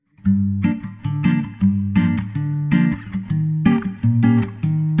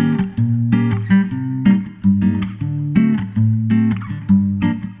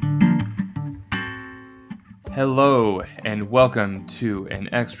Hello, and welcome to an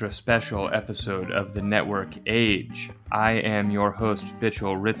extra special episode of the Network Age. I am your host,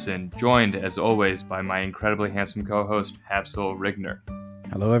 Bitchel Ritson, joined as always by my incredibly handsome co-host, Hapsel Rigner.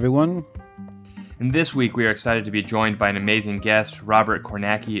 Hello, everyone. And this week we are excited to be joined by an amazing guest, Robert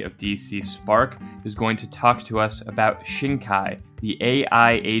Kornacki of DC Spark, who's going to talk to us about Shinkai, the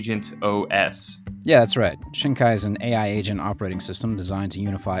AI agent OS. Yeah, that's right. Shinkai is an AI agent operating system designed to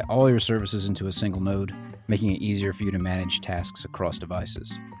unify all your services into a single node, making it easier for you to manage tasks across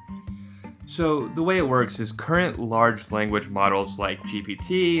devices. So the way it works is current large language models like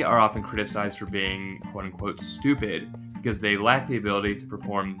GPT are often criticized for being quote-unquote stupid because they lack the ability to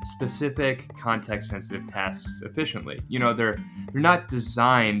perform specific context-sensitive tasks efficiently. You know, they're not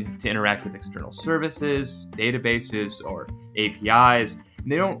designed to interact with external services, databases, or APIs,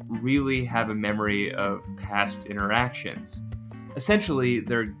 and they don't really have a memory of past interactions. Essentially,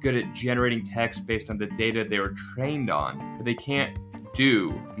 they're good at generating text based on the data they were trained on, but they can't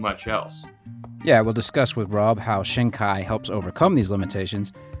do much else. Yeah, we'll discuss with Rob how Shinkai helps overcome these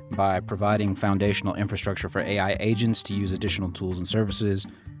limitations by providing foundational infrastructure for AI agents to use additional tools and services,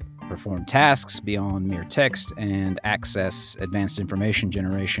 perform tasks beyond mere text, and access advanced information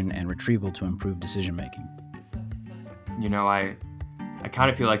generation and retrieval to improve decision-making. You know, I kind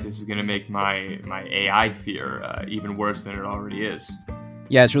of feel like this is going to make my AI fear even worse than it already is.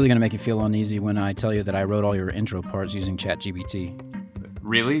 Yeah, it's really going to make you feel uneasy when I tell you that I wrote all your intro parts using ChatGPT.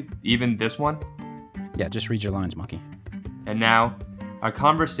 Really? Even this one? Yeah, just read your lines, monkey. And now, our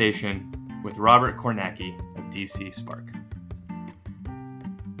conversation with Robert Kornacki of DC Spark.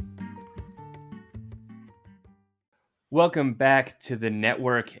 Welcome back to the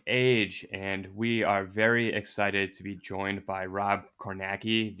Network Age, and we are very excited to be joined by Rob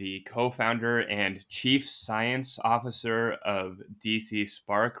Kornacki, the co-founder and chief science officer of DC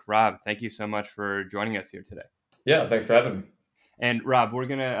Spark. Rob, thank you so much for joining us here today. Yeah, thanks for having me. And Rob, we're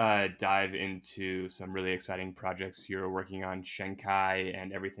going to dive into some really exciting projects you're working on, Shinkai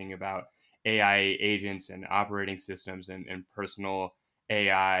and everything about AI agents and operating systems and personal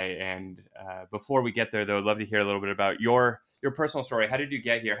AI. And before we get there, though, I'd love to hear a little bit about your personal story. How did you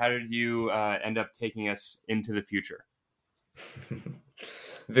get here? How did you end up taking us into the future?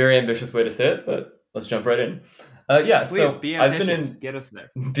 Very ambitious way to say it, but let's jump right in. Please, so be ambitious. Get us there.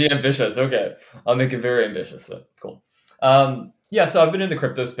 Be ambitious. Okay. I'll make it very ambitious, though. Cool. So I've been in the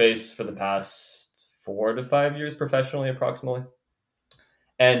crypto space for the past 4 to 5 years professionally, approximately.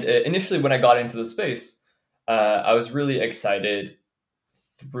 And initially, when I got into the space, I was really excited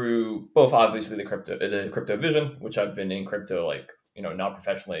through both obviously the crypto vision, which I've been in crypto not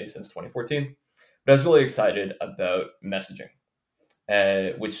professionally since 2014, but I was really excited about messaging,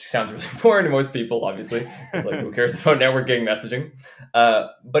 which sounds really boring to most people, obviously. It's like, who cares about networking messaging?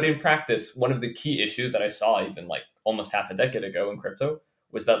 But in practice, one of the key issues that I saw even almost half a decade ago in crypto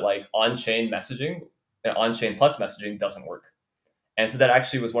was that on-chain plus messaging doesn't work. And so that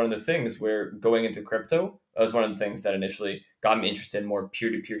actually was one of the things where going into crypto, that was one of the things that initially got me interested in more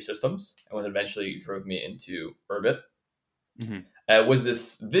peer-to-peer systems and what eventually drove me into Urbit. Mm-hmm. Was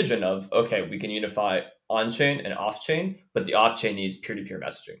this vision of, okay, we can unify on-chain and off-chain, but the off-chain needs peer-to-peer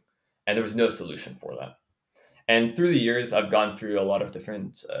messaging. And there was no solution for that. And through the years, I've gone through a lot of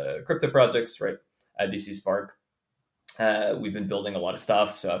different crypto projects, right, at DC Spark. We've been building a lot of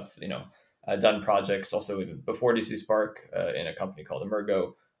stuff. So I've done projects also even before DC Spark in a company called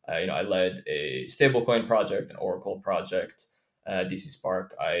Emergo. I led a stablecoin project, an Oracle project, DC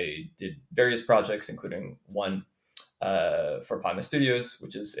Spark. I did various projects, including one for Pyma Studios,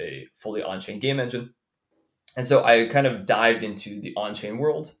 which is a fully on-chain game engine. And so I kind of dived into the on-chain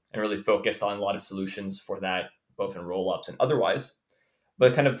world and really focused on a lot of solutions for that, both in roll-ups and otherwise.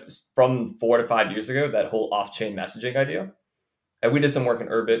 But kind of from 4 to 5 years ago, that whole off-chain messaging idea, we did some work in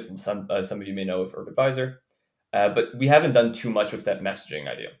Urbit. Some of you may know of Urbitvisor, but we haven't done too much with that messaging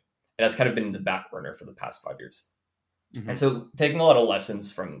idea. And that's kind of been in the back burner for the past 5 years. Mm-hmm. And so taking a lot of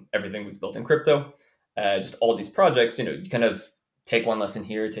lessons from everything we've built in crypto, just all these projects, you kind of take one lesson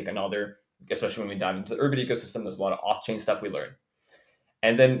here, take another, especially when we dive into the Urbit ecosystem, there's a lot of off-chain stuff we learn.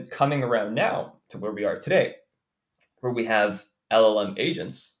 And then coming around now to where we are today, where we have LLM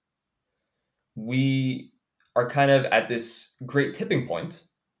agents, we are kind of at this great tipping point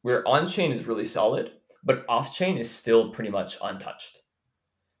where on-chain is really solid, but off-chain is still pretty much untouched.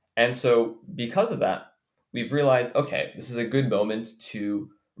 And so because of that, we've realized, okay, this is a good moment to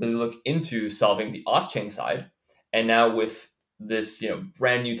really look into solving the off-chain side. And now with this,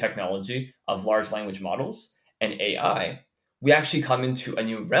 brand new technology of large language models and AI, we actually come into a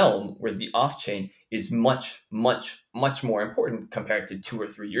new realm where the off-chain is much, much, much more important compared to 2 or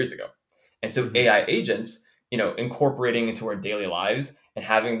 3 years ago. And so AI agents incorporating into our daily lives and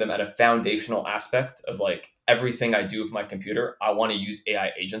having them at a foundational aspect of like everything I do with my computer, I want to use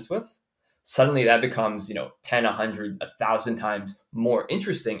AI agents with. Suddenly that becomes, 10, 100, 1,000 times more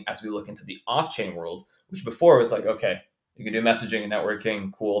interesting as we look into the off-chain world, which before was like, okay, you can do messaging and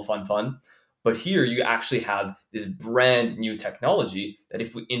networking, cool, fun. But here you actually have this brand new technology that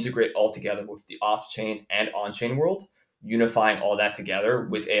if we integrate all together with the off-chain and on-chain world, unifying all that together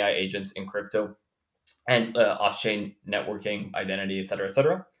with AI agents in crypto and off-chain networking, identity, et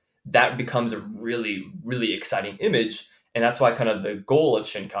cetera, that becomes a really, really exciting image. And that's why kind of the goal of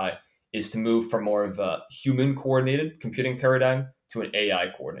Shinkai is to move from more of a human coordinated computing paradigm to an AI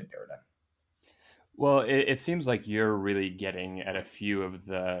coordinated paradigm. Well, it seems like you're really getting at a few of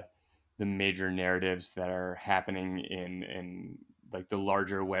the major narratives that are happening in like the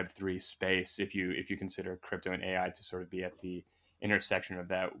larger Web3 space. If you consider crypto and AI to sort of be at the intersection of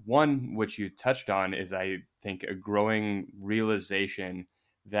that, one which you touched on is, I think, a growing realization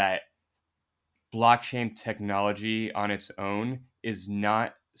that blockchain technology on its own is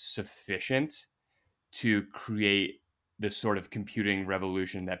not sufficient to create the sort of computing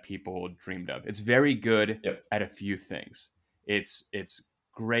revolution that people dreamed of. It's very good Yep. at a few things. It's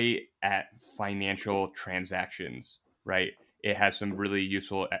great at financial transactions, right? It has some really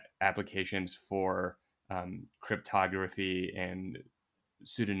useful applications for cryptography and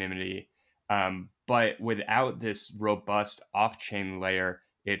pseudonymity. But without this robust off-chain layer,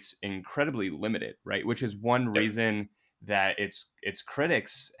 it's incredibly limited, right? Which is one Yep. reason that its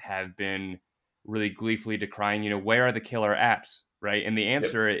critics have been really gleefully decrying, where are the killer apps, right? And the Yep.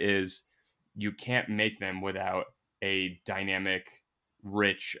 answer is you can't make them without a dynamic,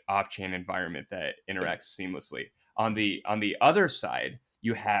 rich off-chain environment that Yep. interacts seamlessly. On the other side,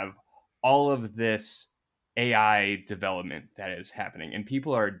 you have all of this AI development that is happening, and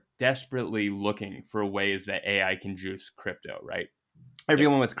people are desperately looking for ways that AI can juice crypto, right? Yep.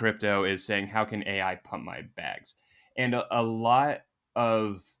 Everyone with crypto is saying, how can AI pump my bags? And a lot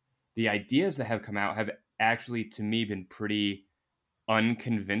of the ideas that have come out have actually, to me, been pretty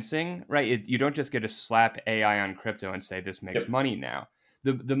unconvincing, right? You don't just get to slap AI on crypto and say this makes Yep. money now.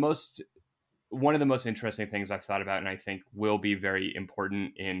 The most One of the most interesting things I've thought about, and I think will be very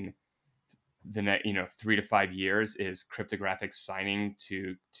important in the next 3 to 5 years, is cryptographic signing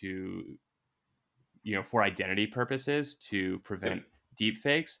to for identity purposes to prevent Yep. deep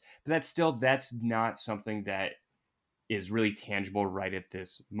fakes. But that's not something that is really tangible right at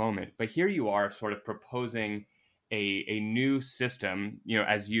this moment. But here you are sort of proposing a new system,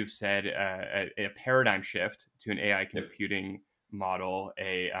 as you've said, a paradigm shift to an AI Yep. computing model,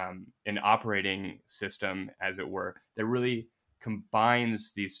 an operating system, as it were, that really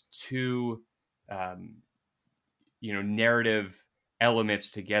combines these two um, narrative elements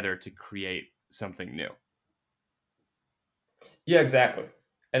together to create something new. Yeah, exactly.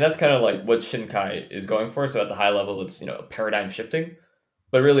 And that's kind of like what Shinkai is going for. So at the high level, it's paradigm shifting,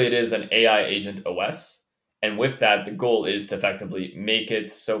 but really it is an AI agent OS. And with that, the goal is to effectively make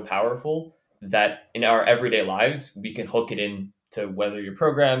it so powerful that in our everyday lives, we can hook it in to whether you're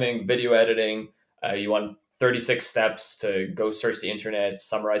programming, video editing, you want 36 steps to go search the internet,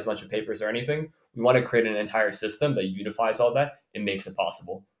 summarize a bunch of papers or anything. We want to create an entire system that unifies all that and makes it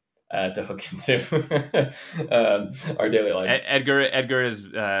possible to hook into our daily lives. Edgar is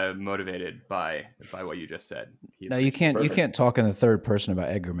motivated by what you just said. He No, you appreciates can't. You it. Perfect. can't talk in the third person about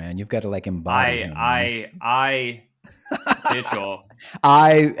Edgar, man. You've got to like embody I him, man. I Mitchell.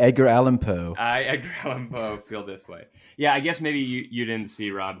 I, Edgar Allan Poe. I Edgar Allan Poe feel this way. Yeah, I guess maybe you didn't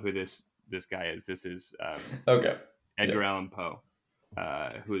see, Rob, who this guy is. This is Okay. Edgar Yep. Allan Poe,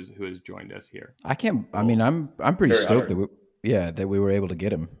 who has joined us here. I can't. I mean, Cool. I'm pretty Very stoked that honored. that we were able to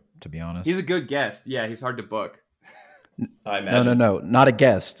get him. To be honest, He's a good guest. Yeah, he's hard to book. I no, imagine. not a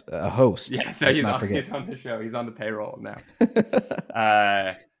guest, a host. Yeah, so Let's not forget. he's on the show. He's on the payroll now.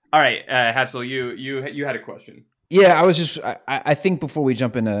 All right, Hatzel, you had a question. Yeah, I was just. I think before we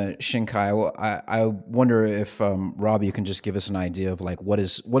jump into Shinkai, I wonder if Rob, you can just give us an idea of like what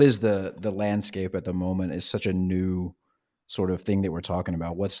is the landscape at the moment. Is such a new sort of thing that we're talking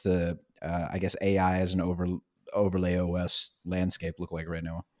about. What's the I guess AI as an overlay OS landscape look like right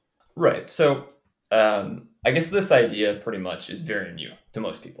now? Right. So I guess this idea pretty much is very new to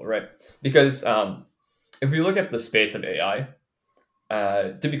most people, right? Because if we look at the space of AI,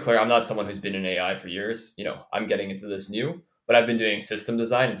 to be clear, I'm not someone who's been in AI for years. I'm getting into this new, but I've been doing system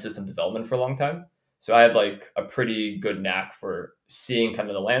design and system development for a long time. So I have like a pretty good knack for seeing kind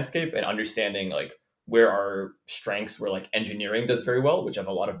of the landscape and understanding like where our strengths, where like engineering does very well, which I have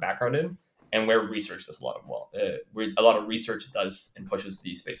a lot of background in, and where research does a lot of research does and pushes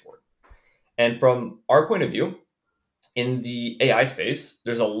the space forward. And from our point of view, in the AI space,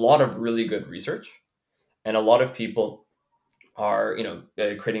 there's a lot of really good research, and a lot of people are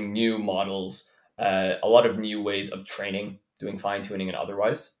creating new models, a lot of new ways of training, doing fine tuning and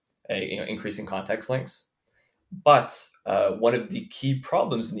otherwise, increasing context links. But one of the key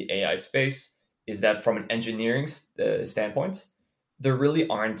problems in the AI space is that from an engineering standpoint, there really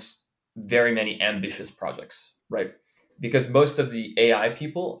aren't very many ambitious projects, right? Because most of the AI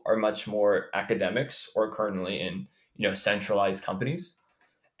people are much more academics or currently in centralized companies,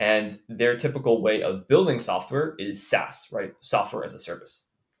 and their typical way of building software is SaaS, right? Software as a service.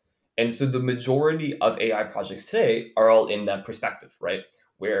 And so the majority of AI projects today are all in that perspective, right?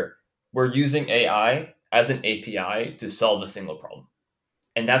 Where we're using AI as an API to solve a single problem.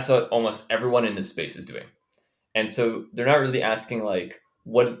 And that's what almost everyone in this space is doing. And so they're not really asking like,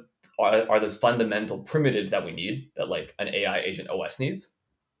 what are those fundamental primitives that we need that like an AI agent OS needs?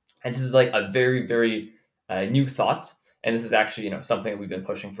 And this is like a very, very new thought. And this is actually, something we've been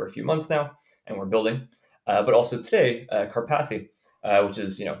pushing for a few months now, and we're building. But also today, Karpathy, which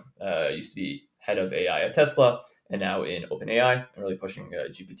is, used to be head of AI at Tesla, and now in OpenAI, and really pushing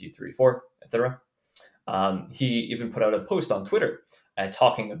GPT 3, 4, etc. He even put out a post on Twitter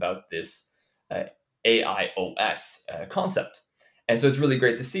talking about this AI OS concept. And so it's really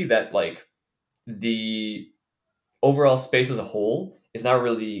great to see that like the overall space as a whole is not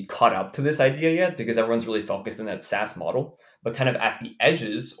really caught up to this idea yet, because everyone's really focused in that SaaS model, but kind of at the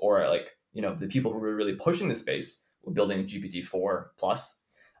edges, or like, the people who are really pushing the space, we're building GPT-4 plus,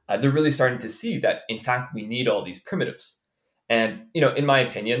 they're really starting to see that in fact we need all these primitives. And in my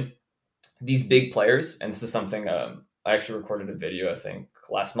opinion, these big players, and this is something I actually recorded a video I think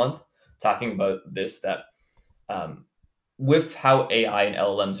last month talking about this, that um, with how AI and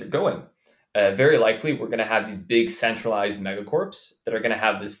LLMs are going, very likely we're going to have these big centralized megacorps that are going to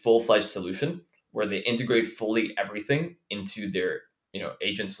have this full-fledged solution where they integrate fully everything into their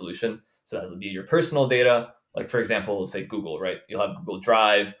agent solution. So that'll be your personal data, like for example, say Google, right? You'll have Google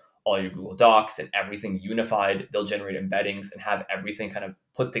Drive, all your Google Docs, and everything unified. They'll generate embeddings and have everything kind of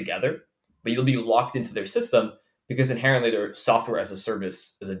put together, but you'll be locked into their system because inherently their software as a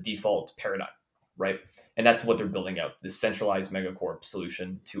service is a default paradigm, right? And that's what they're building out, this centralized megacorp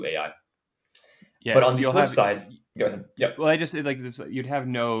solution to AI. Yeah, But on the you'll flip have. side, go ahead. Yep. Well, I just like this. You'd have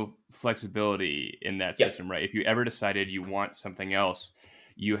no flexibility in that Yep. system, right? If you ever decided you want something else,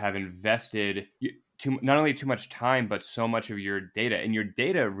 you have invested not only too much time, but so much of your data. And your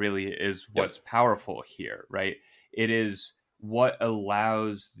data really is what's Yep. powerful here, right? It is what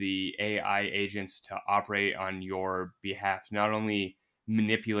allows the AI agents to operate on your behalf, not only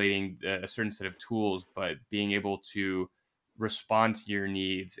manipulating a certain set of tools, but being able to respond to your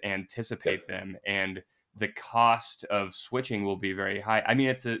needs, Yep. anticipate them, and the cost of switching will be very high. I mean,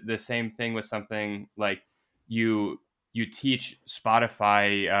 it's the same thing with something like you you teach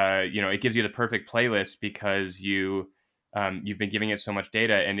Spotify, it gives you the perfect playlist because you've been giving it so much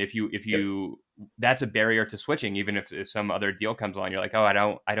data, and if Yep. you that's a barrier to switching. Even if some other deal comes along, you're like, oh,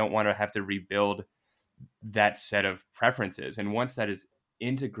 I don't want to have to rebuild that set of preferences. And once that is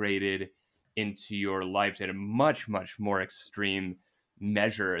integrated into your life at a much, much more extreme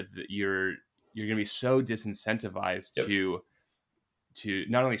measure, that you're going to be so disincentivized Yep. to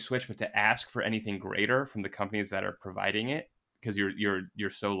not only switch but to ask for anything greater from the companies that are providing it, because you're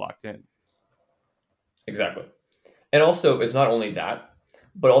so locked in. Exactly. And also, it's not only that,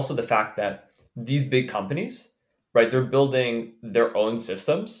 but also the fact that these big companies, right, they're building their own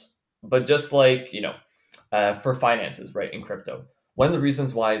systems, but just like, for finances, right, in crypto. One of the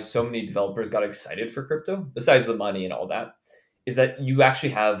reasons why so many developers got excited for crypto, besides the money and all that, is that you actually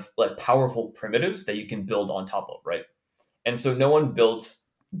have like powerful primitives that you can build on top of, right? And so no one built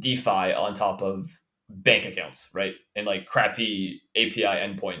DeFi on top of bank accounts, right? And like crappy API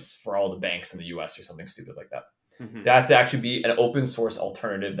endpoints for all the banks in the US or something stupid like that. Mm-hmm. That had to actually be an open source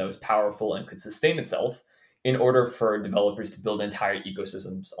alternative that was powerful and could sustain itself in order for developers to build entire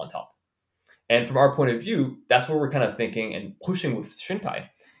ecosystems on top. And from our point of view, that's what we're kind of thinking and pushing with Shinkai,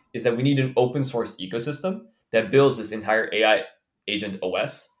 is that we need an open source ecosystem that builds this entire AI agent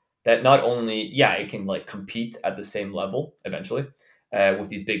OS that not only, yeah, it can like compete at the same level eventually with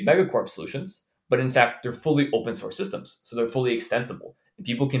these big megacorp solutions, but in fact, they're fully open source systems. So they're fully extensible. And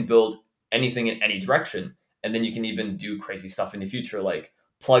people can build anything in any direction. And then you can even do crazy stuff in the future, like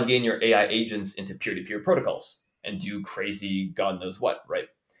plug in your AI agents into peer to peer protocols and do crazy God knows what, right?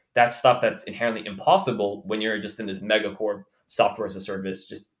 That's stuff that's inherently impossible when you're just in this megacorp software as a service,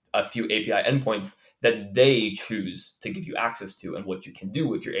 just a few API endpoints that they choose to give you access to, and what you can do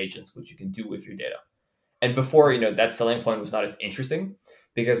with your agents, what you can do with your data. And before, that selling point was not as interesting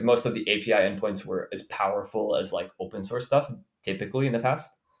because most of the API endpoints were as powerful as like open source stuff typically in the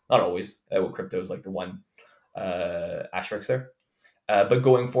past. Not always. Crypto is like the one asterisk there. But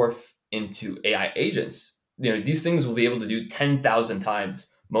going forth into AI agents, these things will be able to do 10,000 times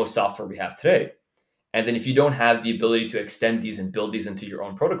most software we have today. And then if you don't have the ability to extend these and build these into your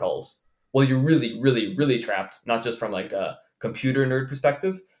own protocols, well, you're really, really, really trapped, not just from like a computer nerd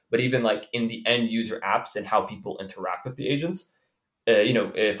perspective, but even like in the end user apps and how people interact with the agents.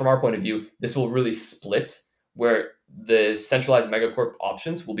 From our point of view, this will really split where the centralized megacorp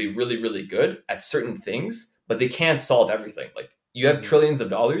options will be really, really good at certain things, but they can't solve everything. Like you have trillions of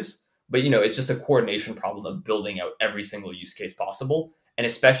dollars, but it's just a coordination problem of building out every single use case possible. And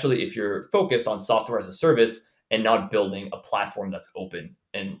especially if you're focused on software as a service and not building a platform that's open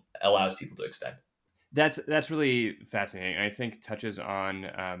and allows people to extend. That's really fascinating. I think touches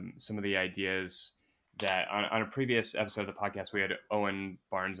on some of the ideas that on a previous episode of the podcast, we had Owen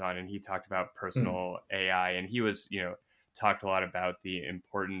Barnes on, and he talked about personal AI, and he was, talked a lot about the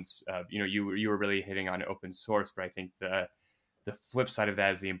importance of, you were really hitting on open source, but I think the flip side of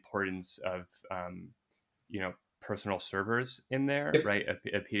that is the importance of, personal servers in there, Yep. right?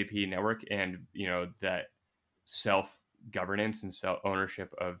 A P2P network, and, that self governance and self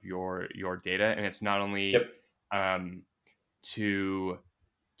ownership of your data. And it's not only to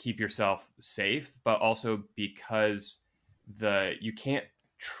keep yourself safe, but also because you can't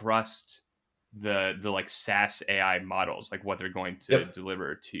trust the like SaaS AI models, like what they're going to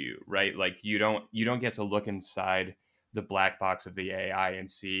deliver to you, right? Like you don't get to look inside the black box of the AI and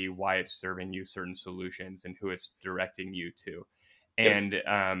see why it's serving you certain solutions and who it's directing you to. And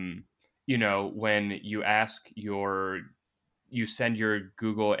when you send your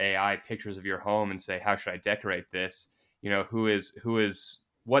Google AI pictures of your home and say, how should I decorate this?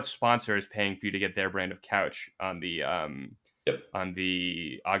 What sponsor is paying for you to get their brand of couch on the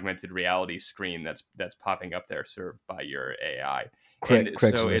augmented reality screen that's popping up there, served by your AI.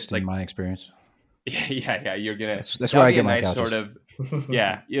 Craigslist, so it's like, in my experience. Yeah, you're gonna. That's where I get my nice couches. sort of.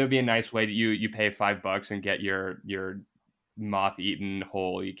 Yeah, it would be a nice way that you pay $5 and get your moth-eaten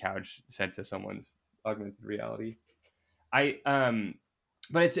whole couch sent to someone's augmented reality.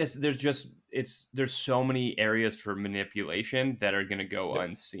 But there's so many areas for manipulation that are going to go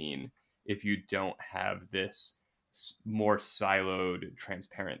unseen if you don't have this more siloed,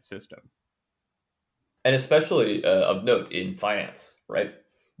 transparent system. And especially of note in finance, right?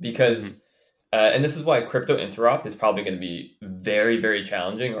 Because, and this is why crypto interop is probably going to be very, very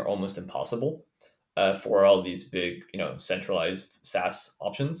challenging or almost impossible for all these big, centralized SaaS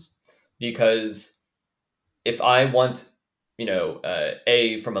options. Because if I want,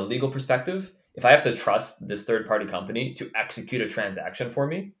 from a legal perspective, if I have to trust this third-party company to execute a transaction for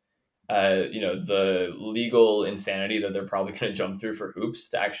me, the legal insanity that they're probably going to jump through for hoops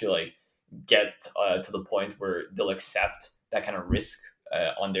to actually like get to the point where they'll accept that kind of risk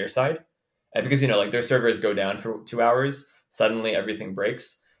on their side, because like their servers go down for 2 hours, suddenly everything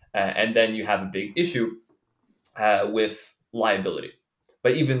breaks, and then you have a big issue with liability.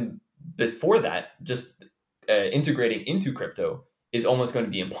 But even before that, just integrating into crypto is almost going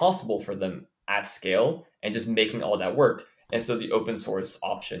to be impossible for them at scale and just making all that work. And so the open source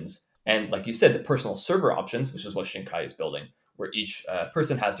options, and like you said, the personal server options, which is what Shinkai is building, where each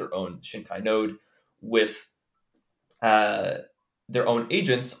person has their own Shinkai node with their own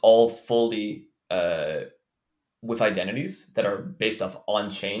agents, all fully with identities that are based off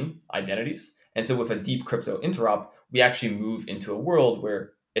on-chain identities. And so with a deep crypto interop, we actually move into a world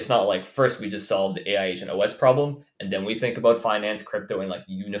where it's not like first we just solve the AI agent OS problem and then we think about finance, crypto, and like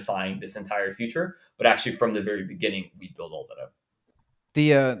unifying this entire future. But actually from the very beginning, we build all that up.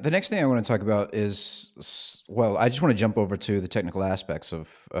 The next thing I want to talk about is, well, I just want to jump over to the technical aspects of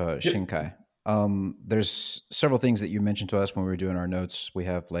Shinkai. There's several things that you mentioned to us when we were doing our notes. We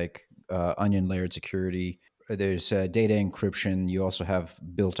have like onion layered security. There's data encryption. You also have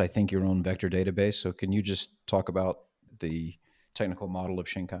built, I think, your own vector database. So can you just talk about the technical model of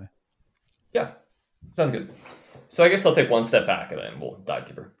Shinkai? Yeah, sounds good. So I guess I'll take one step back and then we'll dive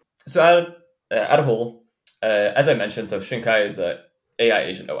deeper. So at a whole, as I mentioned, so Shinkai is a AI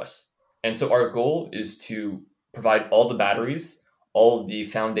agent OS. And so our goal is to provide all the batteries, all the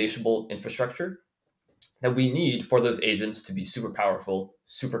foundational infrastructure that we need for those agents to be super powerful,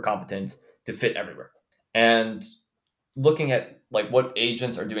 super competent, to fit everywhere. And looking at like what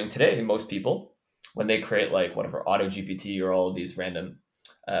agents are doing today, most people, when they create like whatever Auto GPT or all of these random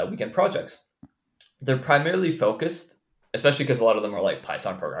weekend projects, they're primarily focused, especially because a lot of them are like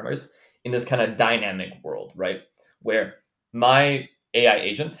Python programmers, in this kind of dynamic world, right? Where my AI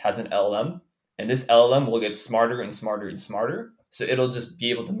agent has an LLM, and this LLM will get smarter and smarter and smarter So it'll just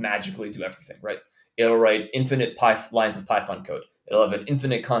be able to magically do everything, right? It'll write infinite lines of Python code. It'll have an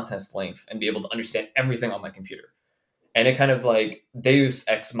infinite context length and be able to understand everything on my computer. And it kind of like Deus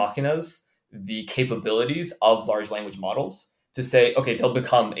ex machinas the capabilities of large language models to say, okay, they'll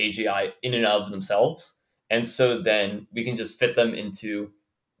become AGI in and of themselves. And so then we can just fit them into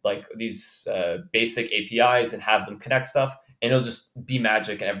like these basic APIs and have them connect stuff, and it'll just be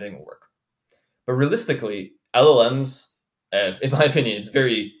magic and everything will work. But realistically, LLMs, in my opinion, it's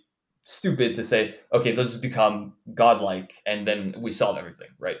very stupid to say, okay, they'll just become godlike and then we solve everything,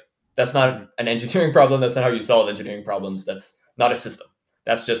 right? That's not an engineering problem. That's not how you solve engineering problems. That's not a system.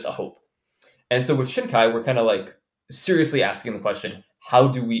 That's just a hope. And so with Shinkai, we're kind of like seriously asking the question, how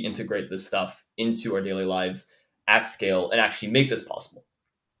do we integrate this stuff into our daily lives at scale and actually make this possible?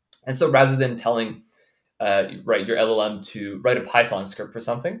 And so rather than telling your LLM to write a Python script for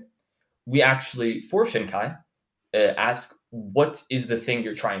something, we actually, for Shinkai, ask what is the thing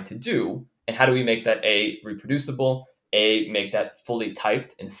you're trying to do, and how do we make that A, reproducible, A, make that fully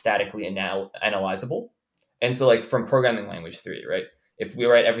typed and statically analyzable. And so like from programming language theory, right? If we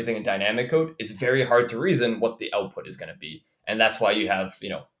write everything in dynamic code, it's very hard to reason what the output is going to be. And that's why you have,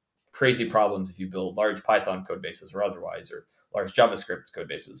 crazy problems if you build large Python code bases or otherwise, or large JavaScript code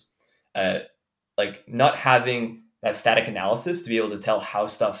bases. Like not having that static analysis to be able to tell how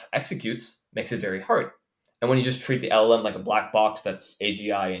stuff executes makes it very hard. And when you just treat the LLM like a black box that's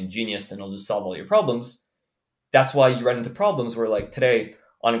AGI and genius and it'll just solve all your problems, that's why you run into problems where like today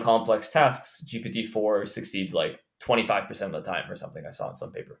on complex tasks, GPT-4 succeeds like 25% of the time or something I saw in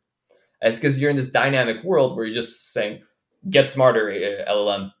some paper. And it's because you're in this dynamic world where you're just saying, get smarter,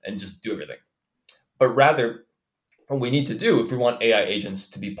 LLM, and just do everything. But rather, what we need to do if we want AI agents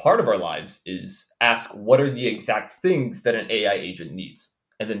to be part of our lives is ask what are the exact things that an AI agent needs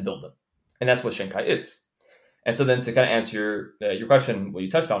and then build them. And that's what Shinkai is. And so then to kind of answer your question, what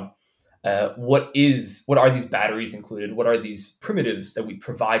you touched on, what are these batteries included? What are these primitives that we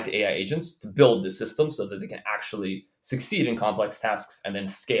provide to AI agents to build this system so that they can actually succeed in complex tasks and then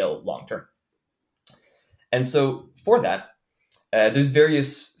scale long term? And so for that, there's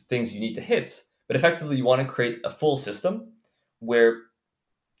various things you need to hit, but effectively you want to create a full system where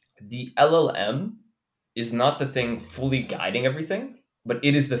the LLM is not the thing fully guiding everything, but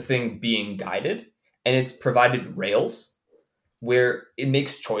it is the thing being guided, and it's provided rails where it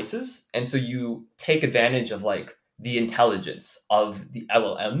makes choices. And so you take advantage of like the intelligence of the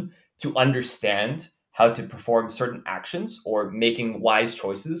LLM to understand how to perform certain actions or making wise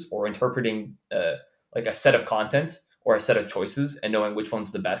choices or interpreting like a set of content or a set of choices and knowing which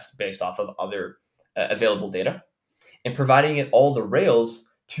one's the best based off of other available data, and providing it all the rails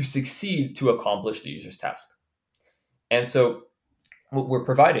to succeed to accomplish the user's task. And so what we're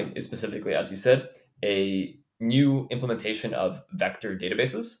providing is specifically, as you said, a new implementation of vector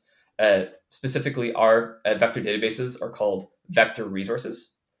databases. Specifically, our vector databases are called vector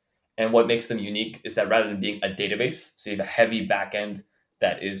resources. And what makes them unique is that rather than being a database, so you have a heavy backend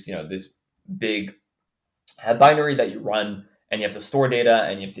that is, this big binary that you run and you have to store data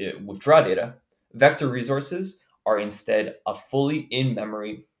and you have to withdraw data, vector resources are instead a fully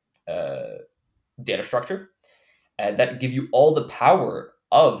in-memory data structure that give you all the power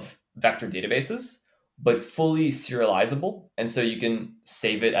of vector databases, but fully serializable. And so you can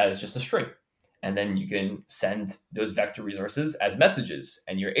save it as just a string. And then you can send those vector resources as messages,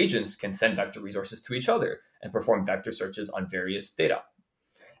 and your agents can send vector resources to each other and perform vector searches on various data.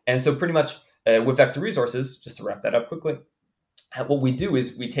 And so pretty much with vector resources, just to wrap that up quickly, what we do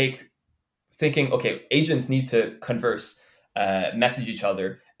is we take thinking, okay, agents need to converse, message each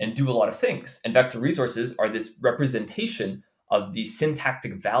other, and do a lot of things. And vector resources are this representation of the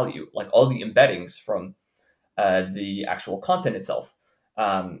syntactic value, like all the embeddings from the actual content itself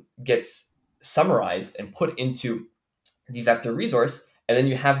gets summarized and put into the vector resource. And then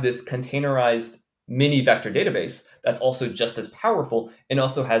you have this containerized mini vector database that's also just as powerful and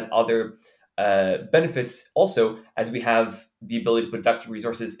also has other benefits also, as we have the ability to put vector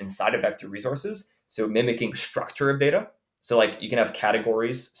resources inside of vector resources. So mimicking structure of data. So like you can have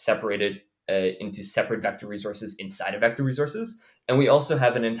categories separated into separate vector resources inside of vector resources. And we also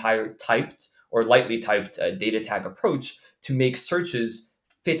have an entire typed or lightly typed data tag approach to make searches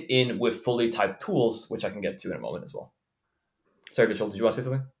fit in with fully typed tools, which I can get to in a moment as well. Sorry, Mitchell, did you want to say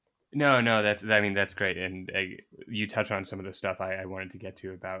something? No, that's great, and you touched on some of the stuff I wanted to get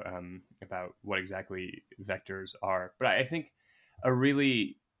to about what exactly vectors are. But I think a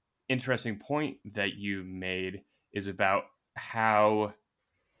really interesting point that you made is about how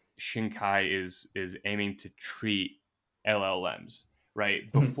Shinkai is aiming to treat LLMs.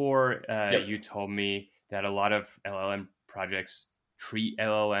 Right Mhm. before Yep. you told me that a lot of LLM projects treat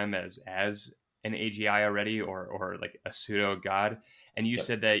LLM as an AGI already, or like a pseudo god. And you Yep.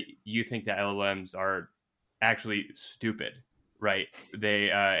 said that you think that LLMs are actually stupid, right? They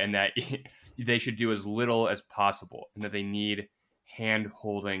and that they should do as little as possible, and that they need hand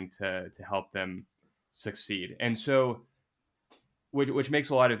holding to help them succeed. And so, which makes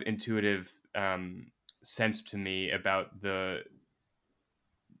a lot of intuitive sense to me about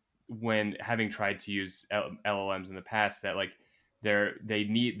when having tried to use LLMs in the past, that like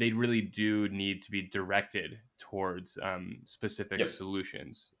they really do need to be directed towards specific Yep.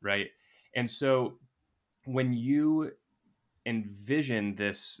 solutions, right? And so when you envision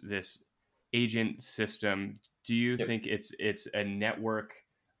this agent system, do you Yep. think it's a network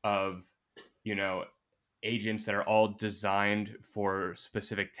of, you know, agents that are all designed for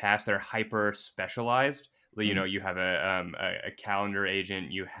specific tasks that are hyper specialized? You know, Mm. you have a calendar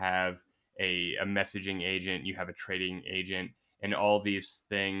agent, you have a messaging agent, you have a trading agent, and all these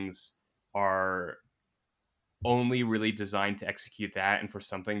things are only really designed to execute that, and for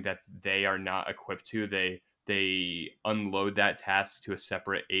something that they are not equipped to, they unload that task to a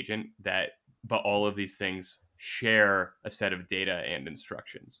separate agent, but all of these things share a set of data and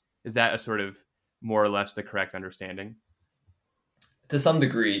instructions. Is that a sort of more or less the correct understanding? To some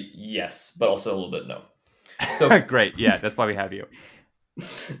degree, yes, but also a little bit no. So Great. Yeah, that's why we have you.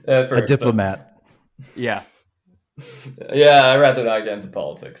 A perfect. diplomat. Yeah. Yeah, I'd rather not get into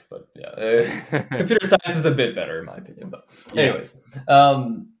politics, but yeah, computer science is a bit better in my opinion. But Yeah. anyways,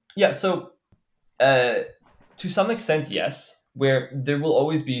 yeah. So to some extent, yes. Where there will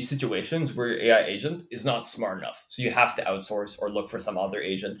always be situations where your AI agent is not smart enough, so you have to outsource or look for some other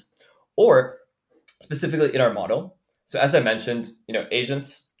agent, or specifically in our model. So as I mentioned,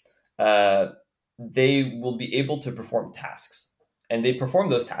 agents, uh, they will be able to perform tasks, and they perform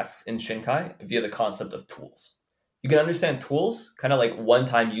those tasks in Shinkai via the concept of tools. You can understand tools kind of like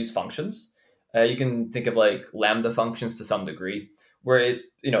one-time use functions. You can think of like lambda functions to some degree, where it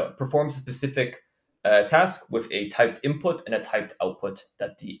performs a specific task with a typed input and a typed output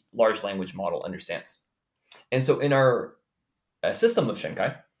that the large language model understands. And so in our system of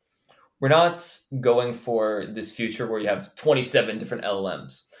Shinkai, we're not going for this future where you have 27 different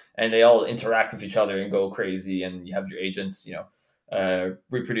LLMs and they all interact with each other and go crazy, and you have your agents,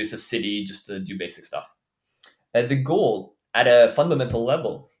 reproduce a city just to do basic stuff. And the goal at a fundamental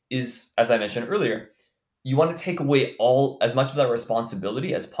level is, as I mentioned earlier, you want to take away as much of that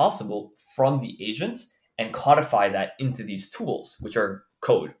responsibility as possible from the agent and codify that into these tools, which are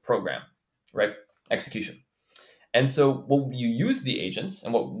code, program, right? Execution. And so what you use the agents,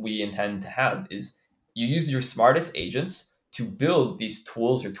 and what we intend to have, is you use your smartest agents to build these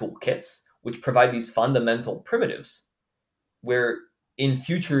tools or toolkits, which provide these fundamental primitives, where in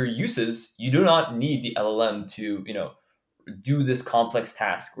future uses, you do not need the LLM to, do this complex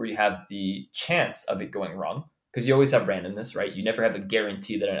task where you have the chance of it going wrong, because you always have randomness, right? You never have a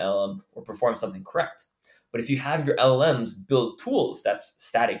guarantee that an LLM will perform something correct. But if you have your LLMs build tools, that's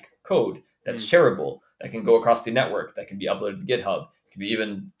static code, that's shareable, that can go across the network, that can be uploaded to GitHub, can be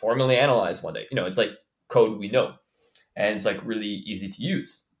even formally analyzed one day. It's like code we know, and it's like really easy to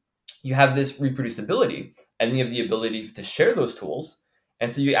use. You have this reproducibility, and you have the ability to share those tools.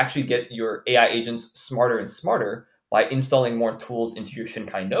 And so you actually get your AI agents smarter and smarter by installing more tools into your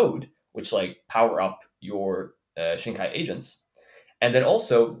Shinkai node, which like power up your Shinkai agents. And then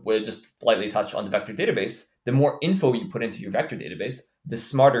also, we'll just lightly touch on the vector database. The more info you put into your vector database, the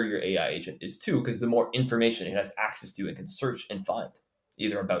smarter your AI agent is too, because the more information it has access to and can search and find,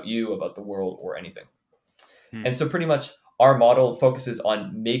 either about you, about the world, or anything. And so pretty much our model focuses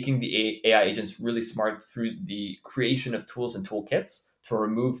on making the AI agents really smart through the creation of tools and toolkits to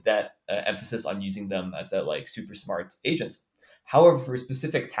remove that emphasis on using them as that like super smart agent. However, for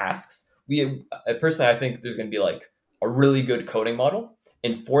specific tasks, we personally, I think there's going to be like a really good coding model.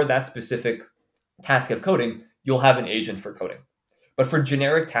 And for that specific task of coding, you'll have an agent for coding. But for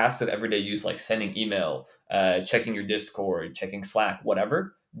generic tasks of everyday use, like sending email, checking your Discord, checking Slack,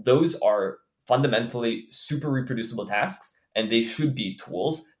 whatever, those are fundamentally super reproducible tasks, and they should be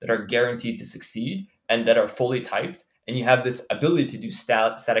tools that are guaranteed to succeed and that are fully typed. And you have this ability to do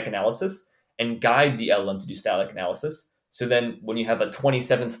static analysis and guide the LLM to do static analysis. So then when you have a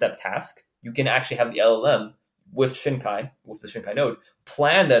 27-step task, you can actually have the LLM with the Shinkai node,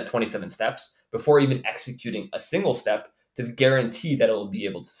 plan that 27 steps before even executing a single step to guarantee that it will be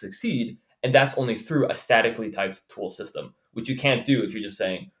able to succeed. And that's only through a statically typed tool system, which you can't do if you're just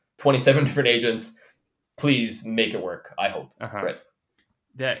saying 27 different agents, please make it work, I hope. Right.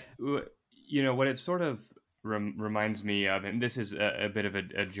 That, what it sort of reminds me of, and this is a bit of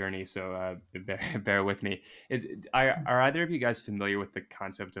a journey, so bear with me. Are either of you guys familiar with the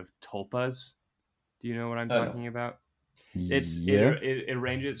concept of tulpas? Do you know what I'm Oh no. talking about? Yeah. It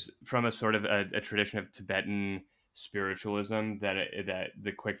ranges from a sort of a tradition of Tibetan spiritualism that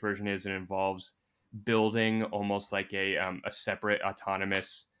the quick version is it involves building almost like a separate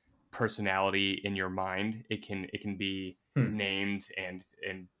autonomous personality in your mind. It can be Hmm. named and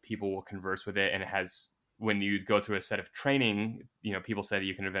people will converse with it, and it has when you go through a set of training, people say that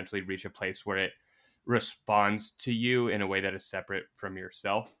you can eventually reach a place where it responds to you in a way that is separate from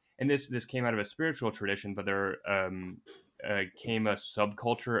yourself. And this came out of a spiritual tradition, but there came a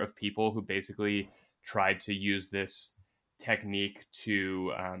subculture of people who basically tried to use this technique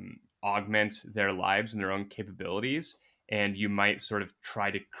to augment their lives and their own capabilities. And you might sort of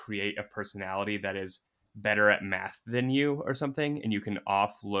try to create a personality that is better at math than you or something, and you can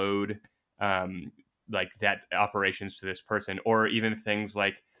offload um, like that operations to this person, or even things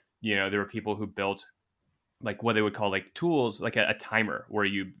like there were people who built like what they would call like tools, like a timer, where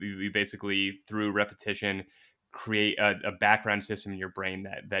you basically through repetition create a background system in your brain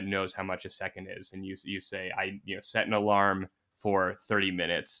that knows how much a second is, and you say I set an alarm for 30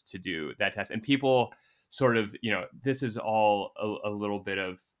 minutes to do that test, and people sort of this is all a little bit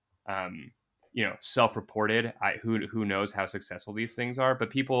of self-reported. Who knows how successful these things are, but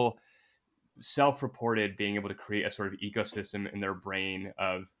people self-reported being able to create a sort of ecosystem in their brain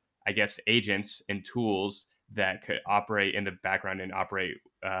of, I guess, agents and tools that could operate in the background and operate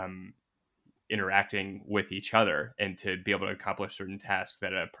interacting with each other, and to be able to accomplish certain tasks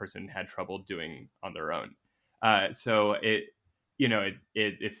that a person had trouble doing on their own. So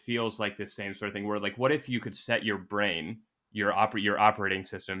it feels like the same sort of thing where, like, what if you could set your brain, your operating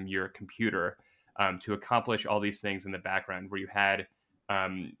system, your computer, to accomplish all these things in the background, where you had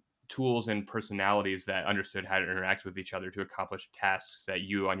tools and personalities that understood how to interact with each other to accomplish tasks that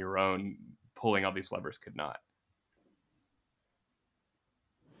you on your own pulling all these levers could not.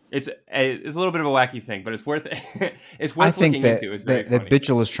 It's a little bit of a wacky thing, but it's worth it's I worth think looking that into. It's very that funny.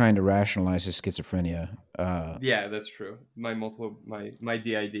 Bitchel is trying to rationalize his schizophrenia. Yeah, that's true. My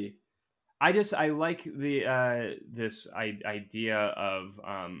DID. I like the this idea of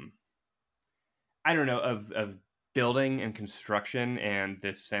I don't know, of building and construction, and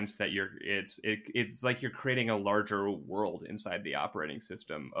this sense that it's like you're creating a larger world inside the operating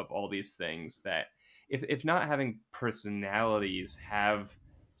system of all these things that, if not having personalities, have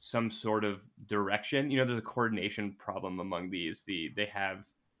some sort of direction. There's a coordination problem among these. They have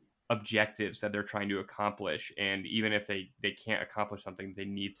objectives that they're trying to accomplish, and even if they can't accomplish something, they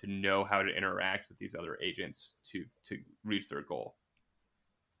need to know how to interact with these other agents to reach their goal.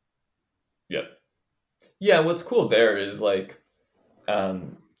 Yep. Yeah, what's cool there is like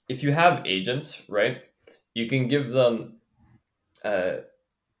um, if you have agents, right, you can give them uh,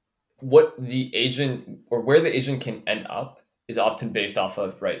 what the agent or where the agent can end up is often based off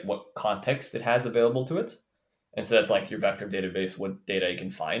of right what context it has available to it, and so that's like your vector database, what data you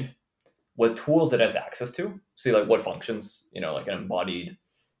can find, what tools it has access to. See, like what functions, like an embodied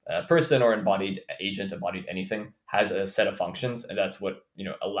person or embodied agent, embodied anything has a set of functions, and that's what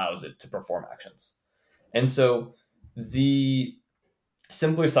allows it to perform actions. And so the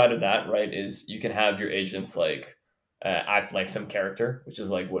simpler side of that, right, is you can have your agents like act like some character, which is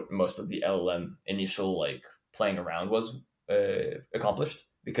like what most of the LLM initial like playing around was accomplished.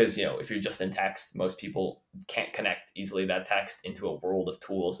 Because if you're just in text, most people can't connect easily that text into a world of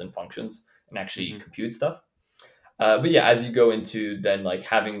tools and functions and actually Mm-hmm. compute stuff. But yeah, as you go into then like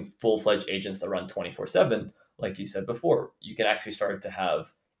having full fledged agents that run 24/7, like you said before, you can actually start to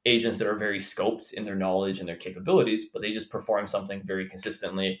have agents that are very scoped in their knowledge and their capabilities, but they just perform something very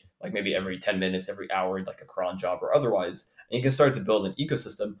consistently, like maybe every 10 minutes, every hour, like a cron job or otherwise. And you can start to build an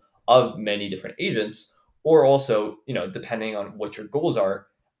ecosystem of many different agents, or also, depending on what your goals are,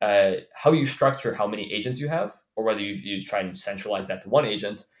 how you structure how many agents you have, or whether you try and centralize that to one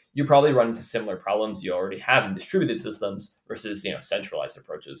agent, you probably run into similar problems you already have in distributed systems versus centralized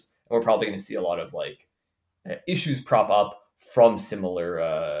approaches. And we're probably going to see a lot of like issues prop up from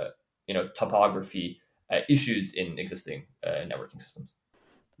similar topography issues in existing networking systems.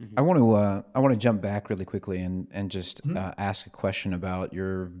 I Mm-hmm. want to jump back really quickly and just Mm-hmm. ask a question about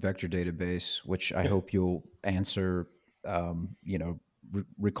your vector database, which I Yeah. hope you'll answer.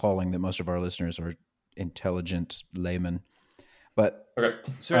 Recalling that most of our listeners are intelligent laymen, but Okay.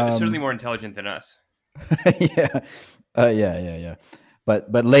 Certainly more intelligent than us. yeah, yeah.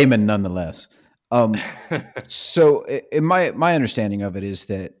 But layman nonetheless. So my understanding of it is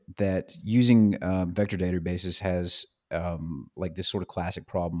that using vector databases has like this sort of classic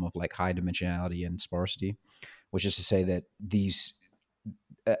problem of like high dimensionality and sparsity, which is to say that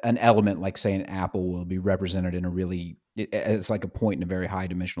an element like say an apple will be represented in a really, it's like a point in a very high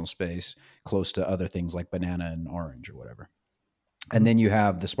dimensional space close to other things like banana and orange or whatever. And then you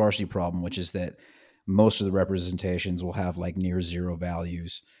have the sparsity problem, which is that most of the representations will have like near zero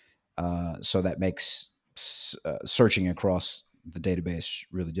values. So that makes searching across the database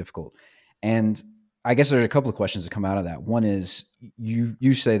really difficult. And I guess there's a couple of questions that come out of that. One is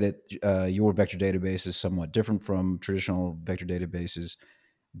you say that your vector database is somewhat different from traditional vector databases.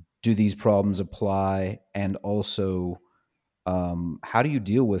 Do these problems apply? And also, how do you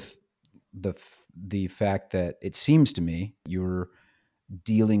deal with the fact that it seems to me you're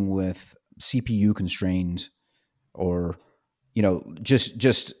dealing with CPU constrained or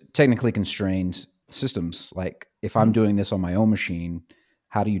just technically constrained systems? Like if I'm doing this on my own machine,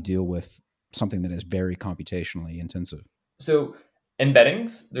 how do you deal with something that is very computationally intensive? So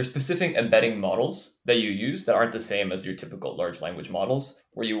embeddings, there's specific embedding models that you use that aren't the same as your typical large language models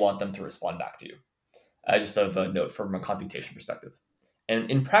where you want them to respond back to you. Just of a note from a computation perspective. And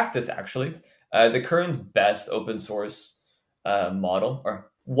in practice, actually, the current best open source model,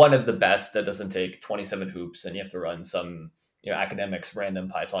 or one of the best that doesn't take 27 hoops and you have to run some academics random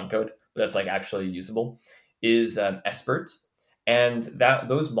Python code, but that's like actually usable, is Espert. And that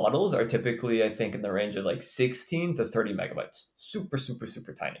those models are typically, I think, in the range of like 16 to 30 megabytes. Super, super,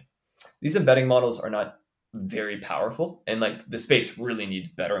 super tiny. These embedding models are not very powerful, and like the space really needs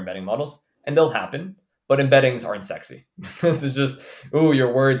better embedding models, and they'll happen. But embeddings aren't sexy. This is just, oh,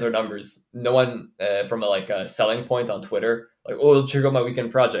 your words are numbers. No one from a selling point on Twitter, like, oh, check out my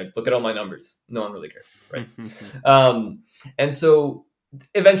weekend project. Look at all my numbers. No one really cares, right? And so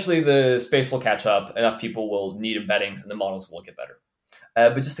eventually the space will catch up. Enough people will need embeddings and the models will get better.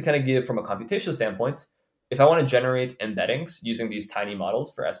 But just to kind of give from a computational standpoint, if I want to generate embeddings using these tiny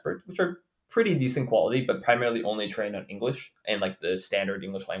models for Espert, which are pretty decent quality, but primarily only trained on English and like the standard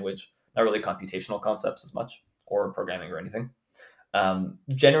English language, not really computational concepts as much or programming or anything.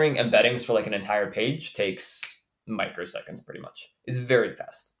 Generating embeddings for like an entire page takes microseconds pretty much. It's very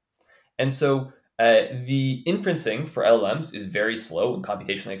fast. And so the inferencing for LLMs is very slow and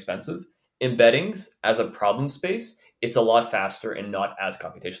computationally expensive. Embeddings as a problem space, it's a lot faster and not as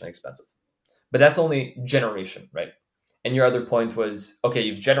computationally expensive. But that's only generation, right? And your other point was, okay,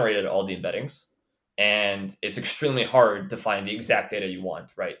 you've generated all the embeddings and it's extremely hard to find the exact data you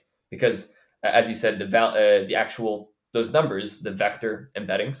want, right? Because as you said, the actual, those numbers, the vector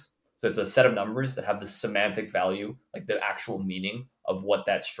embeddings. So it's a set of numbers that have the semantic value, like the actual meaning of what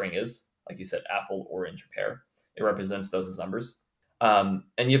that string is. Like you said, apple, orange, pear. It represents those as numbers. And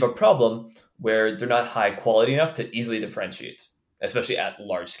you have a problem where they're not high quality enough to easily differentiate, especially at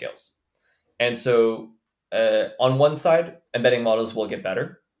large scales. And so on one side, embedding models will get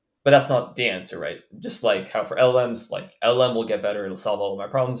better, but that's not the answer, right? Just like how for LLMs, like LLM will get better, it'll solve all of my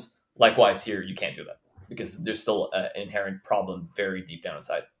problems. Likewise here, you can't do that because there's still an inherent problem very deep down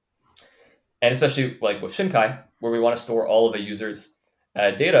inside. And especially like with Shinkai, where we want to store all of a user's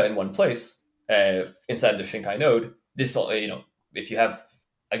data in one place inside the Shinkai node, this, if you have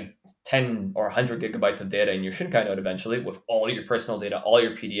 10 or 100 gigabytes of data in your Shinkai node eventually with all your personal data, all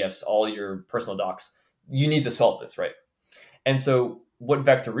your PDFs, all your personal docs, you need to solve this, right? And so what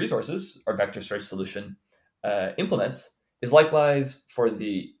vector resources or vector search solution implements is likewise for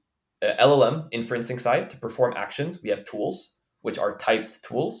the LLM inferencing side to perform actions. We have tools, which are typed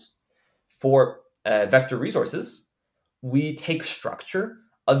tools. For vector resources, we take structure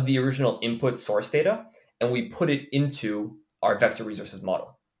of the original input source data and we put it into our vector resources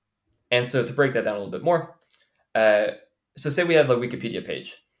model. And so to break that down a little bit more, so say we have a Wikipedia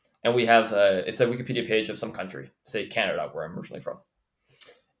page and we have, it's a Wikipedia page of some country, say Canada, where I'm originally from.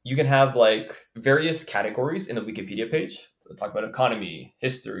 You can have like various categories in the Wikipedia page. We'll talk about economy,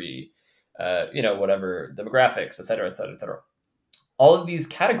 history, whatever, demographics, et cetera, et cetera, et cetera. All of these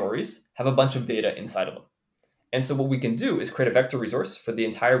categories have a bunch of data inside of them. And so what we can do is create a vector resource for the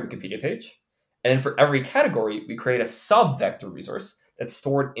entire Wikipedia page. And then for every category, we create a sub-vector resource that's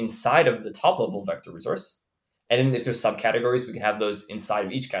stored inside of the top-level vector resource. And then if there's subcategories, we can have those inside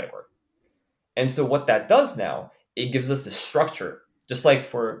of each category. And so what that does now, it gives us the structure. Just like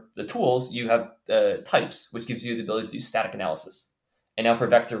for the tools, you have types, which gives you the ability to do static analysis. And now for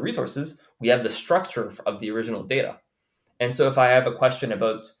vector resources, we have the structure of the original data. And so if I have a question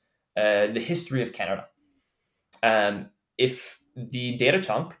about the history of Canada, if the data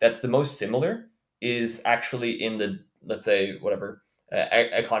chunk that's the most similar is actually in the, let's say, whatever,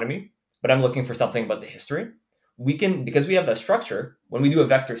 economy, but I'm looking for something about the history, we can, because we have that structure, when we do a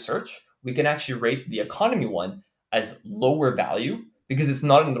vector search, we can actually rate the economy one as lower value because it's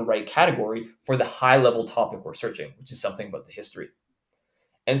not in the right category for the high level topic we're searching, which is something about the history.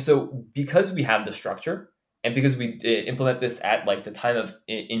 And so because we have the structure and because we implement this at like the time of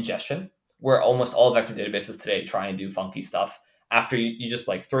ingestion, where almost all vector databases today try and do funky stuff after you just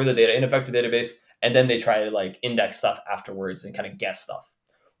like throw the data in a vector database and then they try to like index stuff afterwards and kind of guess stuff.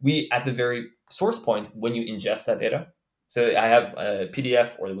 We, at the very source point, when you ingest that data, so I have a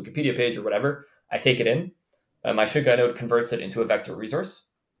PDF or the Wikipedia page or whatever, I take it in, my Shinkai node converts it into a vector resource.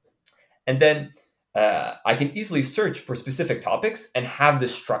 And then I can easily search for specific topics and have the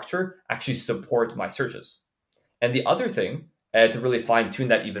structure actually support my searches. And the other thing to really fine tune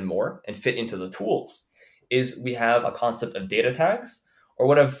that even more and fit into the tools is we have a concept of data tags, or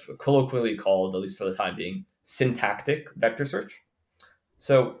what I've colloquially called, at least for the time being, syntactic vector search.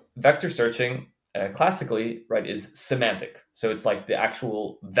 So vector searching classically, right, is semantic. So it's like the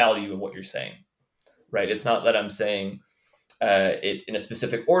actual value of what you're saying, right? It's not that I'm saying it in a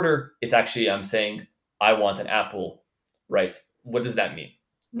specific order. It's actually I'm saying I want an apple, right? What does that mean?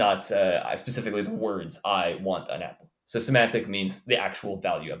 Not specifically the words I want an apple. So semantic means the actual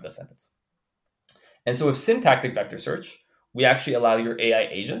value of the sentence. And so with syntactic vector search, we actually allow your AI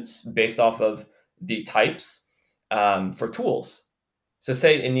agents based off of the types for tools. So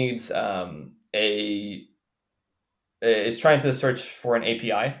say it needs is trying to search for an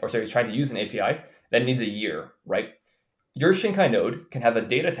API, or sorry, it's trying to use an API that needs a year, right? Your Shinkai node can have a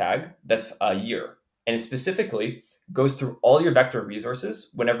data tag that's a year, and it specifically goes through all your vector resources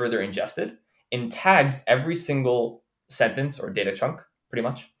whenever they're ingested and tags every single sentence or data chunk, pretty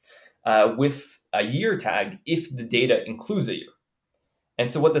much, with a year tag if the data includes a year. And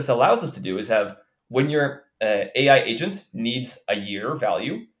so what this allows us to do is have, when your AI agent needs a year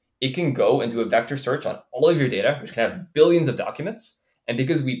value, it can go and do a vector search on all of your data, which can have billions of documents. And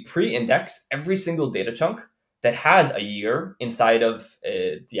because we pre-index every single data chunk that has a year inside of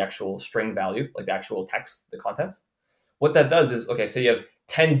the actual string value, like the actual text, the content, what that does is, okay, so you have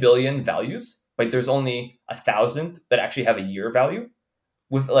 10 billion values, but there's only 1,000 that actually have a year value,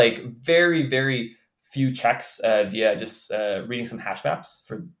 with like very, very few checks via just reading some hash maps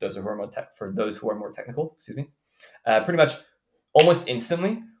for those who are more technical. Excuse me. Pretty much, almost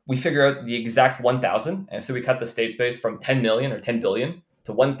instantly, we figure out the exact 1,000, and so we cut the state space from 10 million or 10 billion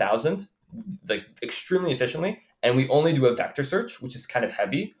to 1,000, like extremely efficiently. And we only do a vector search, which is kind of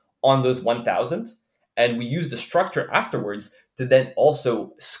heavy, on those 1,000, and we use the structure afterwards to then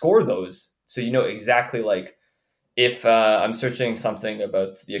also score those, so you know exactly like if I'm searching something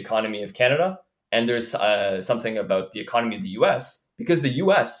about the economy of Canada and there's something about the economy of the US, because the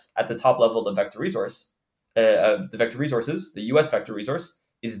US at the top level of the vector resource, of the vector resources, the US vector resource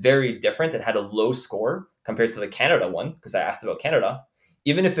is very different. It had a low score compared to the Canada one, because I asked about Canada.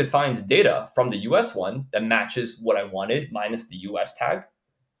 Even if it finds data from the US one that matches what I wanted minus the US tag,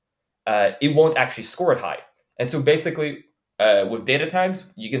 it won't actually score it high. And so basically, with data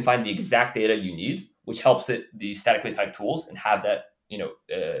tags, you can find the exact data you need, which helps it the statically typed tools and have that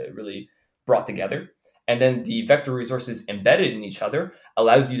really brought together. And then the vector resources embedded in each other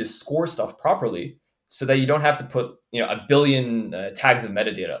allows you to score stuff properly, so that you don't have to put a billion tags of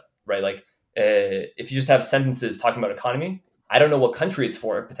metadata, right? Like if you just have sentences talking about economy, I don't know what country it's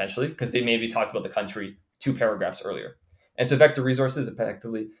for potentially, because they maybe talked about the country 2 paragraphs earlier. And so vector resources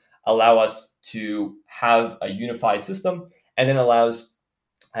effectively allow us to have a unified system, and then allows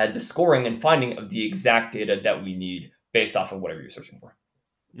the scoring and finding of the exact data that we need based off of whatever you're searching for.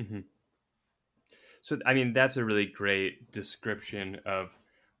 Mm-hmm. So, I mean, that's a really great description of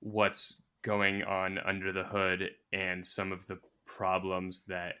what's going on under the hood and some of the problems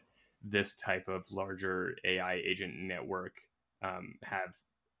that this type of larger AI agent network have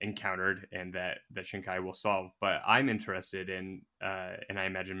encountered, and that Shinkai will solve. But I'm interested in, and I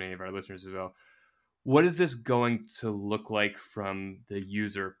imagine many of our listeners as well, what is this going to look like from the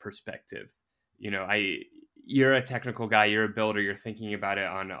user perspective? You're a technical guy, you're a builder, you're thinking about it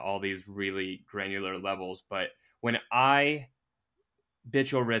on all these really granular levels. But when I,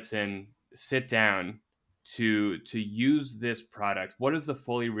 Bitchel Ritson, sit down to use this product, what does the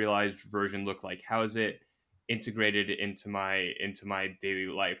fully realized version look like? How is it integrated into my daily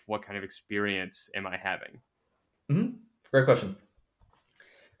life? What kind of experience am I having? Mm-hmm. Great question.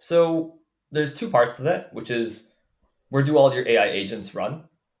 So there's 2 parts to that, which is, where do all your AI agents run?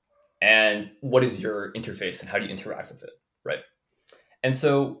 And what is your interface and how do you interact with it, right? And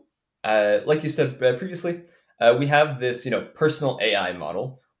so, like you said previously, we have this personal AI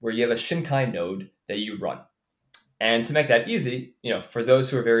model where you have a Shinkai node that you run. And to make that easy, for those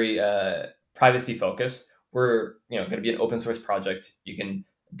who are very privacy focused, we're going to be an open source project. You can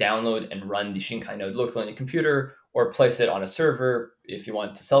download and run the Shinkai node locally on your computer, or place it on a server if you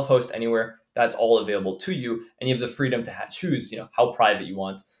want to self-host anywhere. That's all available to you, and you have the freedom to choose, how private you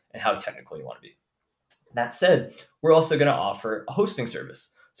want and how technical you want to be. That said, we're also going to offer a hosting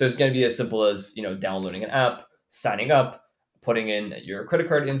service. So it's going to be as simple as, downloading an app, signing up, putting in your credit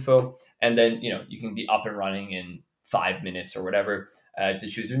card info, and then, you can be up and running in 5 minutes or whatever to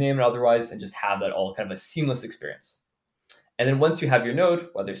choose your name and otherwise, and just have that all kind of a seamless experience. And then once you have your node,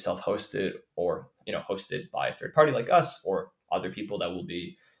 whether self-hosted or, hosted by a third party like us or other people that will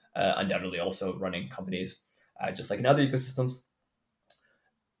be undoubtedly also running companies, just like in other ecosystems,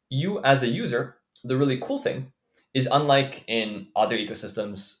 you as a user, the really cool thing is, unlike in other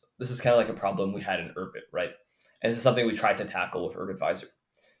ecosystems, this is kind of like a problem we had in Urbit, right? And this is something we tried to tackle with UrbAdvisor.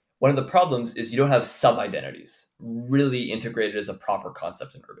 One of the problems is you don't have sub-identities really integrated as a proper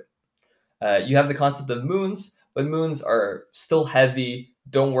concept in Urbit. You have the concept of moons, but moons are still heavy,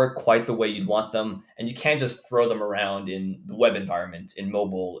 don't work quite the way you'd want them, and you can't just throw them around in the web environment, in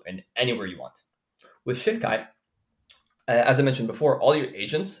mobile, and anywhere you want. With Shinkai, as I mentioned before, all your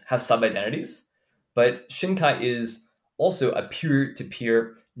agents have sub-identities, but Shinkai is also a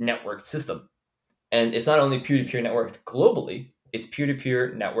peer-to-peer networked system. And it's not only peer-to-peer networked globally, it's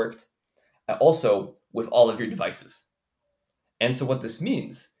peer-to-peer networked also with all of your devices. And so what this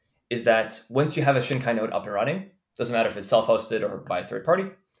means is that once you have a Shinkai node up and running, doesn't matter if it's self-hosted or by a third party,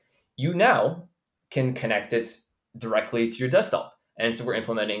 you now can connect it directly to your desktop. And so we're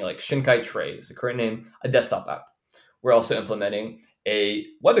implementing like Shinkai Tray is the current name, a desktop app. We're also implementing a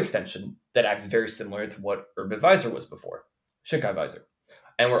web extension that acts very similar to what UrbAdvisor was before, Shinkai Advisor.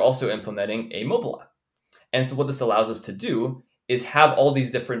 And we're also implementing a mobile app. And so what this allows us to do is have all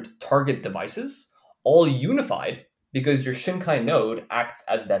these different target devices all unified, because your Shinkai node acts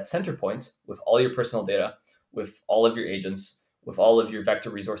as that center point with all your personal data, with all of your agents, with all of your vector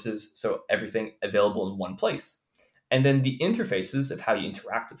resources, so everything available in one place. And then the interfaces of how you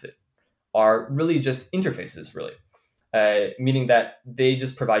interact with it are really just interfaces, really. Meaning that they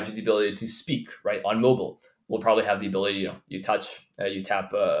just provide you the ability to speak, right? On mobile, we'll probably have the ability, you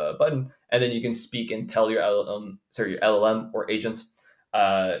tap a button, and then you can speak and tell your LLM or agent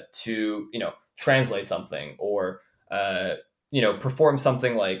to, translate something or, perform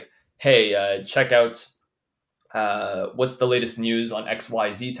something like, hey, check out what's the latest news on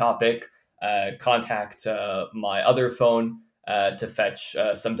XYZ topic, contact my other phone to fetch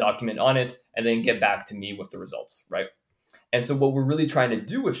some document on it, and then get back to me with the results, right? And so what we're really trying to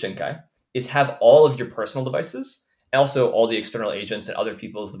do with Shinkai is have all of your personal devices and also all the external agents and other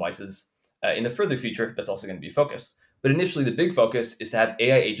people's devices in the further future. That's also going to be a focus. But initially, the big focus is to have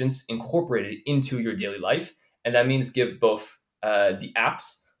AI agents incorporated into your daily life. And that means give both the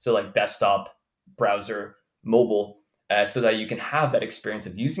apps, so like desktop, browser, mobile, so that you can have that experience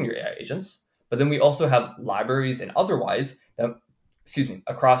of using your AI agents. But then we also have libraries and otherwise that,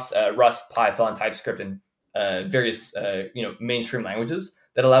 across Rust, Python, TypeScript, and various mainstream languages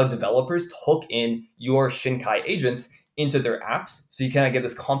that allow developers to hook in your Shinkai agents into their apps. So you kind of get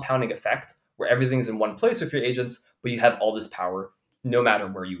this compounding effect where everything's in one place with your agents, but you have all this power no matter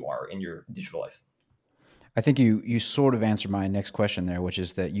where you are in your digital life. I think you sort of answered my next question there, which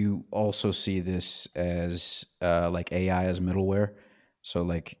is that you also see this as like AI as middleware. So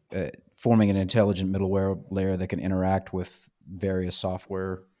like forming an intelligent middleware layer that can interact with various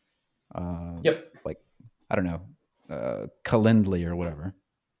software. Yep. Like, I don't know, Calendly or whatever,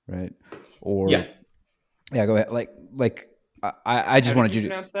 right? Or yeah, go ahead. Like I just wanted you to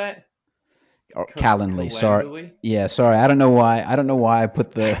pronounce that. Calendly. Sorry. Yeah, sorry. I don't know why I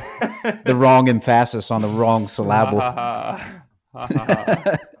put the wrong emphasis on the wrong syllable.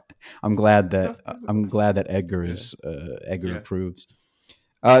 I'm glad that Edgar is approves.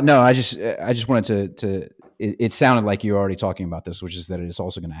 No, I just wanted to it sounded like you were already talking about this, which is that it is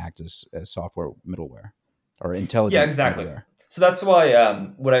also going to act as software middleware or intelligent. Yeah, exactly. Middleware. So that's why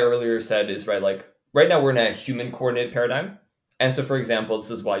what I earlier said is right. Like right now we're in a human coordinated paradigm. And so, for example, this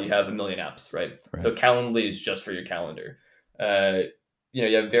is why you have a million apps, right? So Calendly is just for your calendar.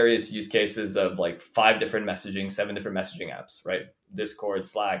 You have various use cases of like 7 different messaging apps, right? Discord,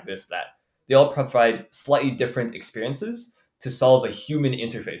 Slack, this, that. They all provide slightly different experiences to solve a human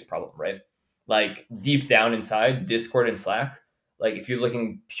interface problem, right? Like deep down inside Discord and Slack, like if you're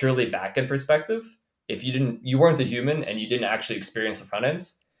looking purely back-end perspective, if you weren't a human and you didn't actually experience the front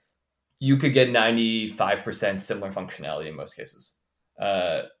ends, you could get 95% similar functionality in most cases.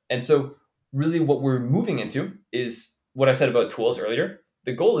 And so really what we're moving into is what I said about tools earlier.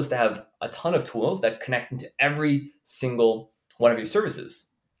 The goal is to have a ton of tools that connect into every single one of your services.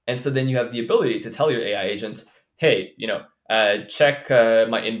 And so then you have the ability to tell your AI agent, hey, check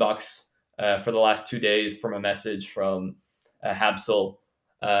my inbox for the last 2 days from a message from Habsel.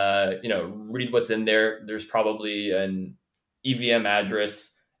 Read what's in there. There's probably an EVM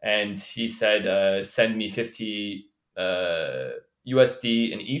address, and he said, send me 50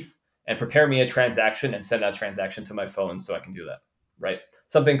 USD and ETH and prepare me a transaction and send that transaction to my phone so I can do that. Right?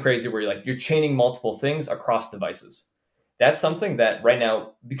 Something crazy where you're chaining multiple things across devices. That's something that right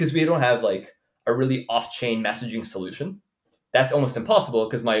now, because we don't have like a really off-chain messaging solution, that's almost impossible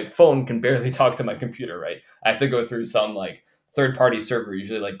because my phone can barely talk to my computer, right? I have to go through some like third-party server,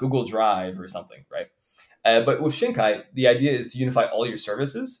 usually like Google Drive or something, right? But with Shinkai, the idea is to unify all your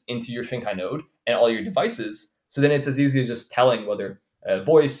services into your Shinkai node and all your devices. So then it's as easy as just telling whether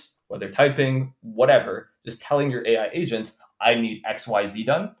voice, whether typing, whatever, just telling your AI agent, I need XYZ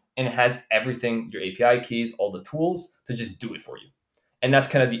done. And it has everything, your API keys, all the tools to just do it for you. And that's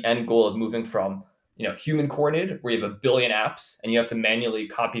kind of the end goal of moving from human coordinated, where you have a billion apps and you have to manually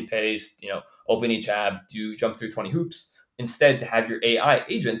copy paste, open each app, jump through 20 hoops, instead to have your AI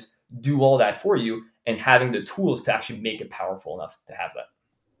agents do all that for you and having the tools to actually make it powerful enough to have that.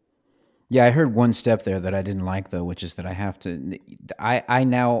 Yeah, I heard one step there that I didn't like though, which is that I have to, I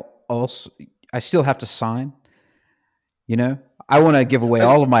now also, I still have to sign, I want to give away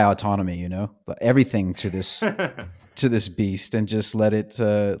all of my autonomy, everything to this, to this beast and just let it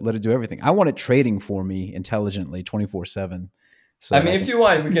do everything. I want it trading for me intelligently 24/7. So if you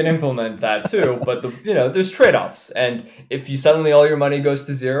want, we can implement that too, but there's trade-offs. And if you suddenly all your money goes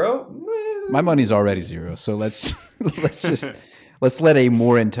to zero, my money's already zero. So let's let a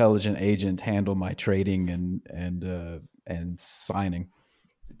more intelligent agent handle my trading and signing.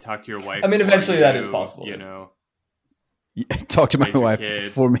 Talk to your wife. Eventually that is possible. Talk to my wife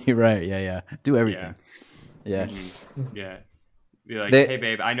kids. for me, right? Yeah. Do everything. Yeah. Mm-hmm. Yeah. Be like, hey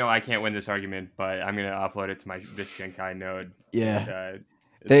babe, I know I can't win this argument, but I'm gonna offload it to this Shinkai node. Yeah.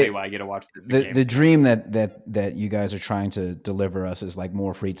 And, I get to watch the dream that you guys are trying to deliver us is like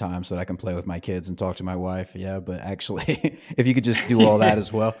more free time so that I can play with my kids and talk to my wife. Yeah, but actually, if you could just do all that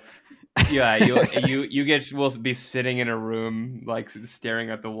as well. Yeah, we'll be sitting in a room like staring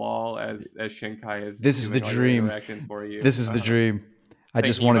at the wall as Shinkai is. This is the dream. For you. This is the dream. I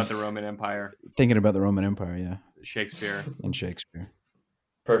just wanted about the Roman Empire. Thinking about the Roman Empire, yeah. Shakespeare.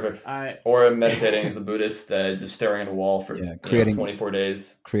 Perfect. Or meditating as a Buddhist, just staring at a wall for 24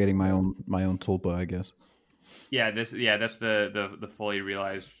 days. Creating my own tulpa, I guess. Yeah, that's the fully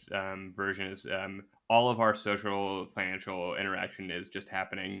realized version. Is all of our social financial interaction is just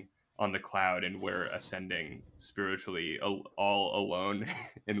happening on the cloud, and we're ascending spiritually all alone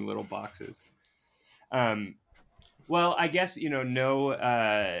in little boxes. Well, I guess no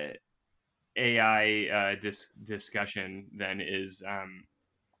AI discussion then is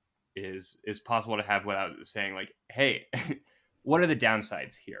possible to have without saying like, hey, what are the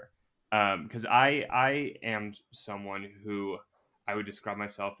downsides here? Because I am someone who I would describe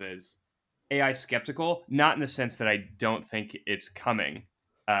myself as AI skeptical, not in the sense that I don't think it's coming,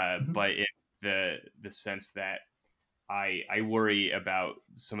 but in the sense that I worry about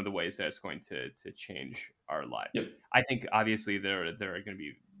some of the ways that it's going to change our lives. Yep. I think obviously there are going to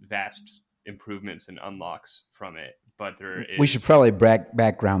be vast improvements and unlocks from it, but we should probably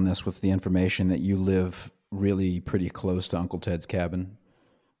background this with the information that you live really pretty close to Uncle Ted's cabin.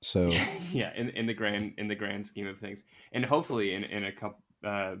 So yeah, in the grand scheme of things, and hopefully in a couple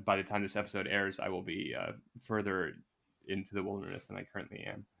by the time this episode airs, I will be further into the wilderness than I currently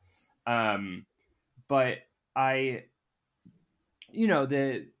am. But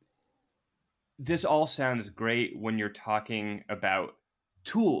this all sounds great when you're talking about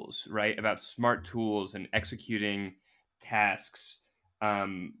tools, right? About smart tools and executing tasks.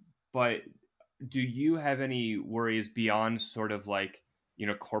 But do you have any worries beyond sort of like,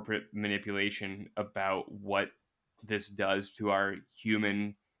 corporate manipulation about what this does to our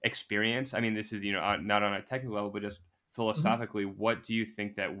human experience? I mean, this is, not on a technical level, but just philosophically, what do you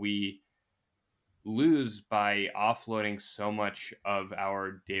think that we lose by offloading so much of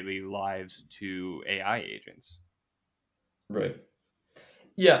our daily lives to AI agents? Right.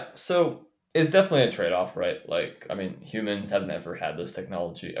 Yeah. So it's definitely a trade-off, right? Like, humans have never had this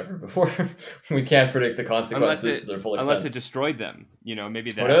technology ever before. We can't predict the consequences to their full extent. Unless it destroyed them.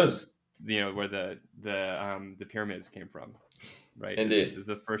 Maybe that's where the pyramids came from, right? Indeed.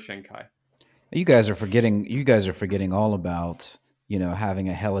 The first Shinkai. You guys are forgetting all about having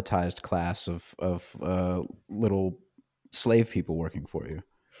a helitized class of little slave people working for you.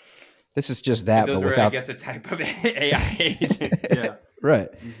 This is just that, but without, I guess, a type of AI agent. Yeah.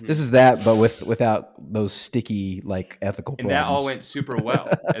 Right. Mm-hmm. This is that, but without those sticky, like, ethical problems. And that all went super well,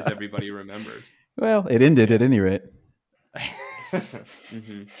 as everybody remembers. Well, it ended at any rate.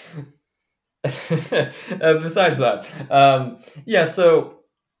 Mm-hmm. Besides that, yeah. So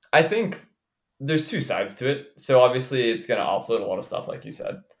I think there's two sides to it. So obviously, it's going to offload a lot of stuff, like you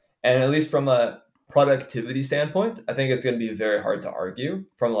said, and at least from a productivity standpoint, I think it's going to be very hard to argue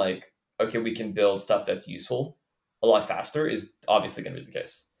from like, okay, we can build stuff that's useful a lot faster is obviously going to be the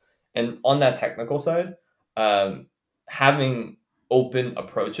case. And on that technical side, um, having open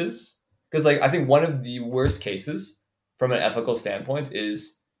approaches, because like I think one of the worst cases from an ethical standpoint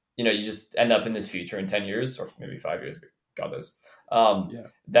is you just end up in this future in 10 years or maybe 5 years, God knows. Yeah.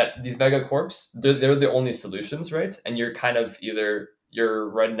 That these megacorps, they're the only solutions, right? And you're kind of either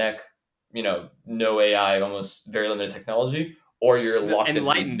you're redneck, no AI, almost very limited technology, or you're locked into these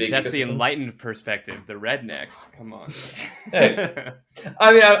Enlightened. big That's the ecosystems. enlightened perspective. The rednecks. Come on. Hey,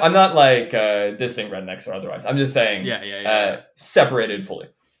 I mean, I'm not like dissing rednecks or otherwise. I'm just saying Yeah. separated fully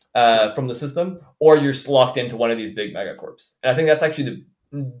from the system, or you're locked into one of these big megacorps. And I think that's actually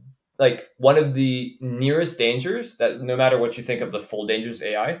like one of the nearest dangers that no matter what you think of the full dangers of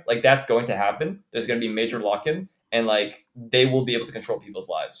AI, like that's going to happen. There's going to be major lock-in, and like they will be able to control people's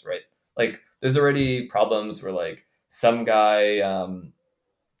lives, right? Like there's already problems where like some guy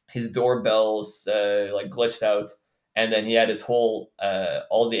his doorbells like glitched out, and then he had his whole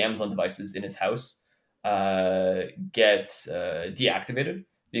all the Amazon devices in his house get deactivated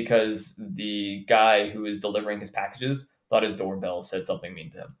because the guy who is delivering his packages thought his doorbell said something mean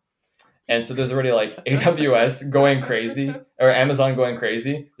to him. And so there's already like AWS going crazy or Amazon going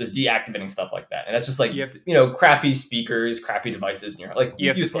crazy, just deactivating stuff like that. And that's just like, You have to, crappy speakers, crappy devices, and you're like you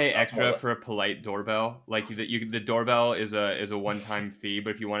have to useless pay stuff, more or extra less. for a polite doorbell. Like the doorbell is a one-time fee, but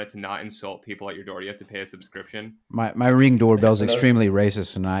if you want it to not insult people at your door, you have to pay a subscription. My Ring doorbell is Who knows? extremely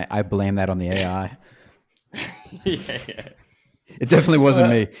racist, and I blame that on the AI. Yeah. It definitely wasn't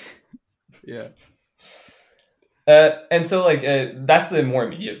me. Yeah. And so like that's the more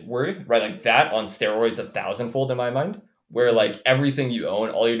immediate worry, right? Like that on steroids 1,000-fold in my mind, where like everything you own,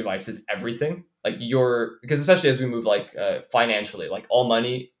 all your devices, everything, like because especially as we move like financially, like all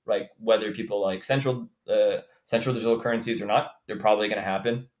money, like whether people like central digital currencies or not, they're probably going to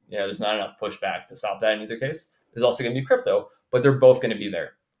happen. There's not enough pushback to stop that in either case. There's also going to be crypto, but they're both going to be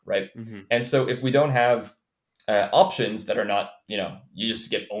there, right? Mm-hmm. And so if we don't have options that are not, you just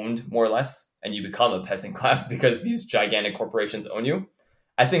get owned more or less and you become a peasant class because these gigantic corporations own you.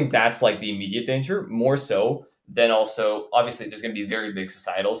 I think that's like the immediate danger more so than also, obviously, there's going to be very big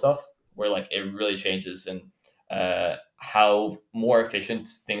societal stuff where like it really changes and how more efficient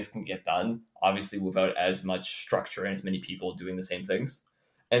things can get done, obviously, without as much structure and as many people doing the same things.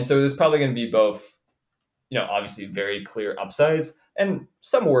 And so there's probably going to be both, obviously very clear upsides and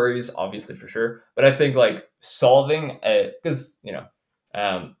some worries, obviously, for sure. But I think like solving because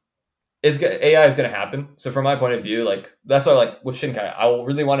AI is going to happen. So from my point of view, like that's why like with Shinkai, I will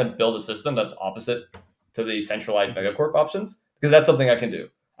really want to build a system that's opposite to the centralized megacorp options because that's something I can do.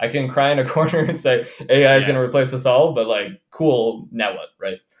 I can cry in a corner and say AI is going to replace us all, but like cool, now what,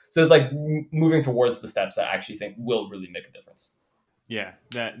 right? So it's like moving towards the steps that I actually think will really make a difference. Yeah,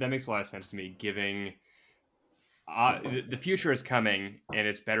 that makes a lot of sense to me. Giving the future is coming, and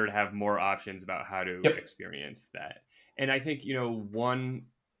it's better to have more options about how to experience that. And I think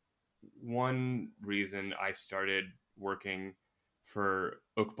one reason I started working for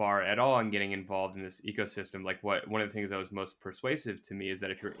Ukbar at all and getting involved in this ecosystem, like one of the things that was most persuasive to me is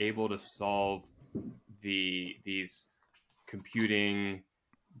that if you're able to solve these computing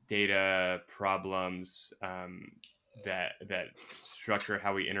data problems that structure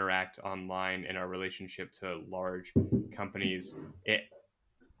how we interact online and our relationship to large companies, it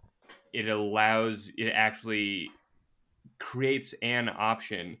actually creates an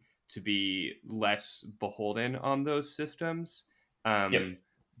option to be less beholden on those systems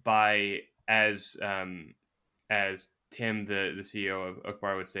by as Tim, the CEO of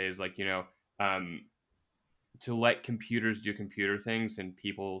Ukbar, would say, is like, to let computers do computer things and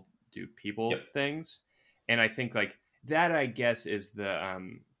people do people things. And I think like that, I guess, is the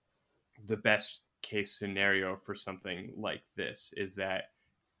best case scenario for something like this, is that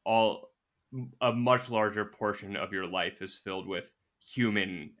a much larger portion of your life is filled with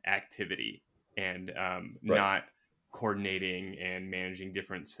human activity and not coordinating and managing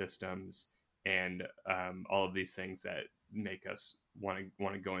different systems and all of these things that make us want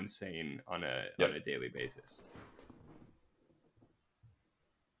to go insane on a daily basis.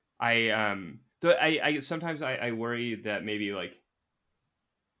 I sometimes I worry that maybe like,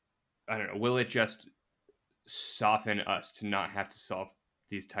 I don't know, will it just soften us to not have to solve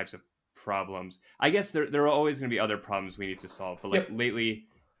these types of problems? I guess there are always going to be other problems we need to solve, but like lately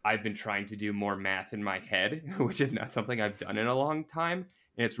I've been trying to do more math in my head, which is not something I've done in a long time,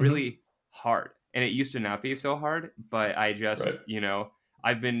 and it's really hard, and it used to not be so hard. But I just, Right.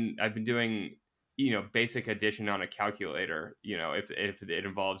 I've been doing, basic addition on a calculator. If it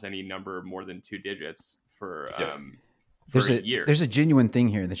involves any number more than two digits Yep. for There's a years. genuine thing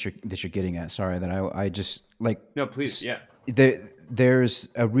here that you're getting at. Sorry that I just like No, please, yeah. there's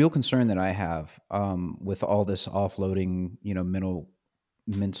a real concern that I have with all this offloading,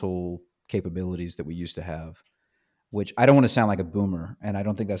 mental capabilities that we used to have, which I don't want to sound like a boomer, and I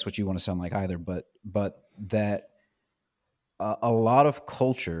don't think that's what you want to sound like either. But that a lot of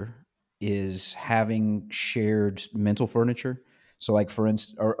culture is having shared mental furniture. So, like for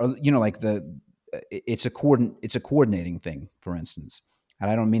instance, or like it's a coordinating thing, for instance. And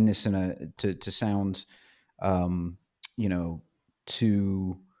I don't mean this in a to sound, um, you know,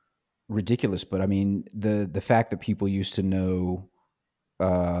 too ridiculous, but I mean the fact that people used to know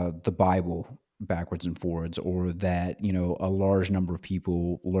the Bible backwards and forwards, or that a large number of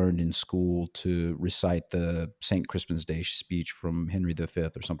people learned in school to recite the Saint Crispin's Day speech from Henry V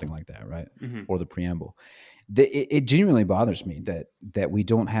or something like that, right? Hmm. Or the preamble. It genuinely bothers me that we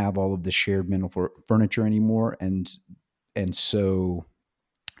don't have all of the shared mental furniture anymore, and so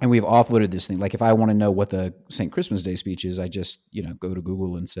and we've offloaded this thing. Like if I want to know what the Saint Crispin's Day speech is, I just go to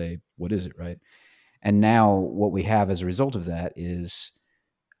Google and say what is it, right? And now what we have as a result of that is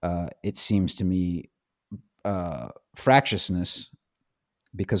it seems to me fractiousness,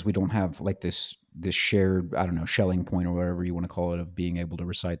 because we don't have like this shared, I don't know, Schelling point or whatever you want to call it, of being able to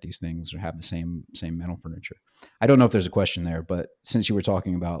recite these things or have the same mental furniture. I don't know if there's a question there, but since you were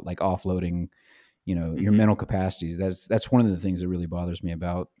talking about like offloading, your Hmm. mental capacities, that's one of the things that really bothers me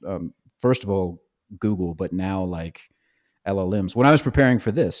about first of all Google, but now like LLMs. When I was preparing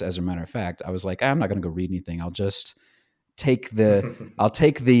for this, as a matter of fact, I was like, I'm not going to go read anything. I'll take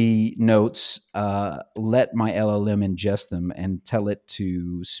the notes, let my LLM ingest them, and tell it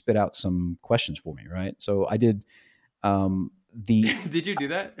to spit out some questions for me. Right. So I did. The Did you do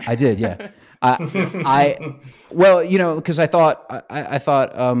that? I did, yeah. I Yeah. I well, because I thought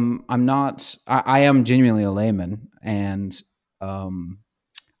I'm not. I am genuinely a layman, and um,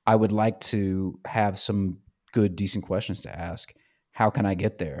 I would like to have some good, decent questions to ask. How can I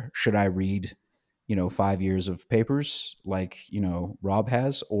get there? Should I read, 5 years of papers like, Rob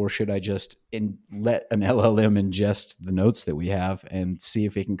has, or should I just let an LLM ingest the notes that we have and see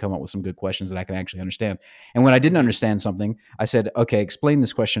if it can come up with some good questions that I can actually understand? And when I didn't Hmm. understand something, I said, okay, explain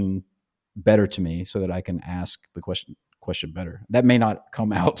this question better to me so that I can ask the question better. That may not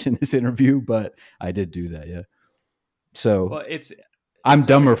come out in this interview, but I did do that. Yeah. So Well, it's I'm such a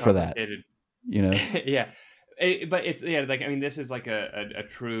dumber for that, complicated. you know? Yeah. But it's, yeah, like, I mean, this is like a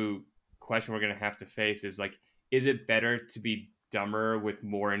true question we're gonna have to face, is like, is it better to be dumber with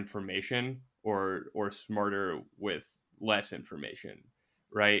more information, or smarter with less information,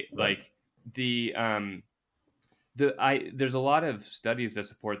 right? Right. Like there's a lot of studies that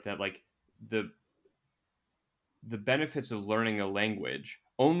support that, like, the the benefits of learning a language,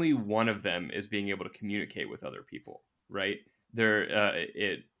 only one of them is being able to communicate with other people, right?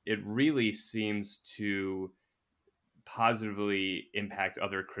 It really seems to positively impact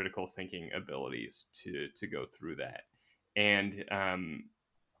other critical thinking abilities to go through that. And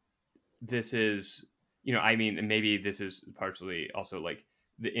this is, I mean, maybe this is partially also like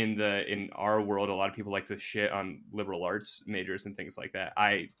in our world, a lot of people like to shit on liberal arts majors and things like that.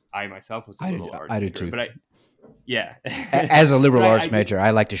 I myself was a liberal I arts do major, too. but yeah. As a But liberal I arts do, major,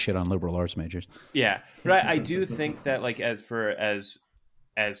 I like to shit on liberal arts majors. yeah, but I do think that, like, as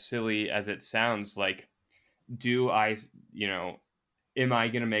silly as it sounds, like, do I, you know, am I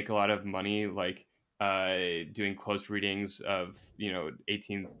going to make a lot of money, like, doing close readings of,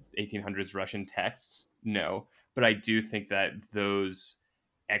 1800s Russian texts? No, but I do think that those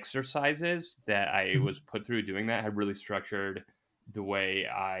exercises that I Mhm. was put through doing that have really structured the way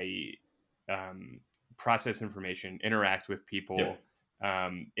I process information, interact with Yep. people,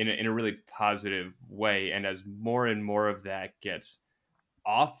 in a really positive way. And as more and more of that gets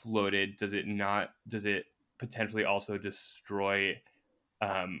offloaded, does it potentially also destroy,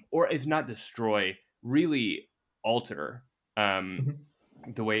 or if not destroy, really alter, um,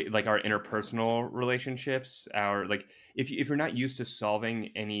 Mhm. the way, like, our interpersonal relationships, our, like, if you're not used to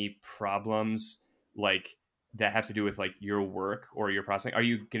solving any problems, like, that have to do with, like, your work or your processing, are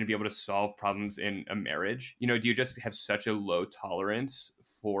you going to be able to solve problems in a marriage? Do you just have such a low tolerance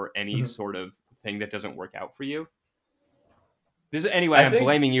for any Mhm. sort of thing that doesn't work out for you? Anyway, I I'm think.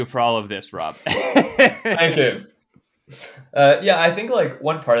 blaming you for all of this, Rob. Thank you. Yeah, I think like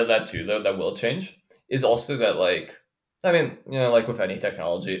one part of that too, though, that will change is also that like, I mean, like with any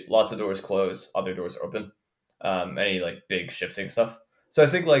technology, lots of doors close, other doors open. Any like big shifting stuff. So I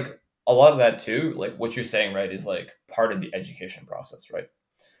think like a lot of that too, like what you're saying, right, is like part of the education process, right?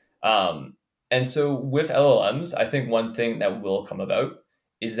 Um, and so with LLMs, I think one thing that will come about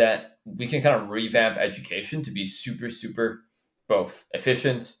is that we can kind of revamp education to be super, super both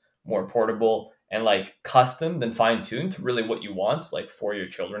efficient, more portable, and like custom and fine tuned to really what you want, like for your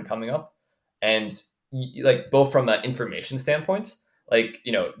children coming up. And like both from an information standpoint, like,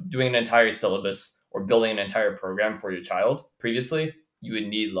 doing an entire syllabus or building an entire program for your child previously, you would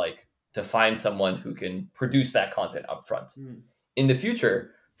need like to find someone who can produce that content upfront. Mm. In the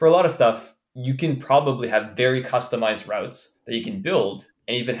future, for a lot of stuff, you can probably have very customized routes that you can build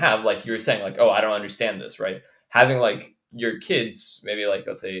and even have, like you were saying, like, oh, I don't understand this, right? Having like your kids, maybe like,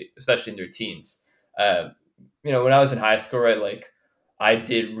 let's say, especially in their teens, uh, when I was in high school, right, like I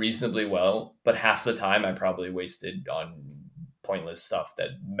did reasonably well, but half the time I probably wasted on pointless stuff that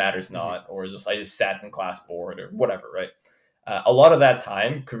matters Mm-hmm. not, or just I just sat in class bored or whatever, right? A lot of that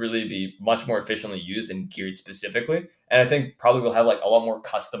time could really be much more efficiently used and geared specifically. And I think probably we'll have like a lot more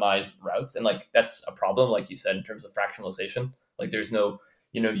customized routes. And like that's a problem, like you said, in terms of fractionalization. Like there's no,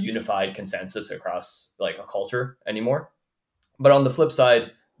 unified consensus across like a culture anymore. But on the flip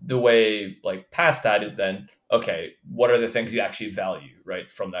side, the way like past that is then, okay, what are the things you actually value, right,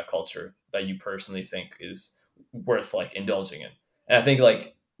 from that culture that you personally think is worth like indulging in? And I think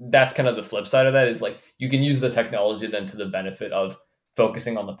like that's kind of the flip side of that is like you can use the technology then to the benefit of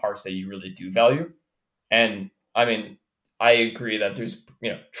focusing on the parts that you really do value. And I mean, I agree that there's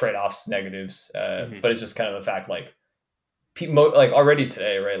trade-offs, negatives, Mm-hmm. but it's just kind of the fact like people like already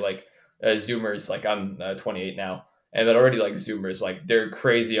today, right? Like Zoomers, like I'm 28 now, and but already like Zoomers, like they're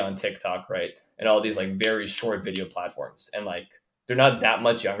crazy on TikTok, right? And all these like very short video platforms, and like they're not that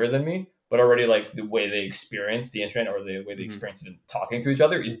much younger than me, but already like the way they experience the internet or the way they Mm-hmm. experience even talking to each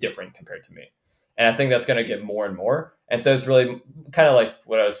other is different compared to me. And I think that's going to get more and more. And so it's really kind of like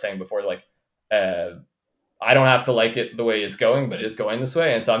what I was saying before, like uh, I don't have to like it the way it's going, but it's going this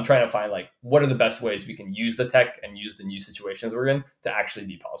way. And so I'm trying to find like what are the best ways we can use the tech and use the new situations we're in to actually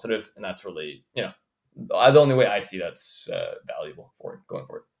be positive. And that's really, the only way I see that's valuable for going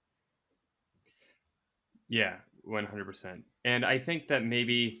forward. Yeah, 100%. And I think that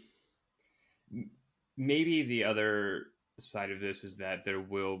maybe the other side of this is that there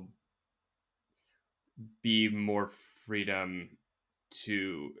will be more freedom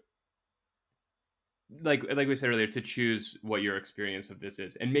to, like we said earlier, to choose what your experience of this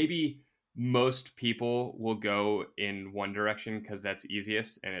is. And maybe most people will go in one direction because that's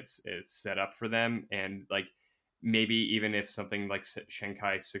easiest and it's set up for them. And like maybe even if something like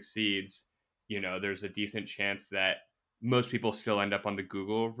Shankai succeeds, there's a decent chance that most people still end up on the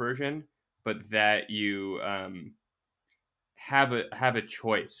Google version, but that you have a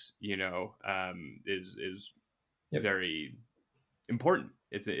choice, is Yep. very important.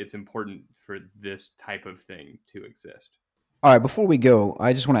 It's important for this type of thing to exist. All right, before we go,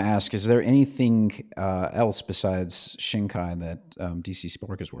 I just want to ask: is there anything else besides Shinkai that DC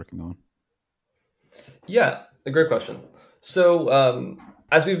Spark is working on? Yeah, a great question. So,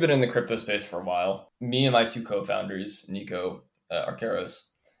 as we've been in the crypto space for a while, me and my two co-founders, Nico Arqueros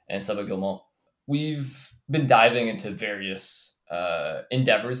and Seba Gilmont, we've been diving into various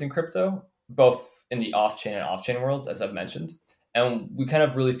endeavors in crypto, both in the off-chain and off-chain worlds, as I've mentioned. And we kind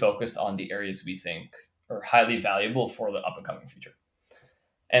of really focused on the areas we think are highly valuable for the up and coming future.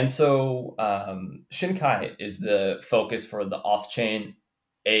 And so Shinkai is the focus for the off-chain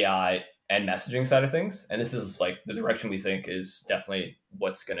AI and messaging side of things. And this is like the direction we think is definitely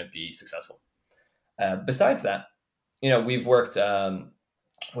what's going to be successful. Besides that, we've worked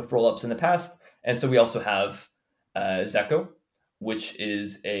with rollups in the past. And so we also have Zeko, which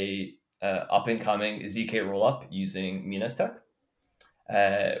is a up and coming ZK rollup using Minas Tech,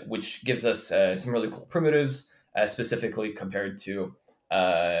 which gives us some really cool primitives, specifically compared to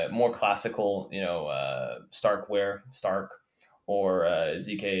more classical, Stark, or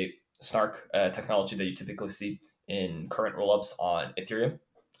ZK Snark technology that you typically see in current rollups on Ethereum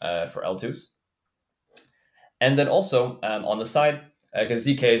for L2s. And then also on the side, because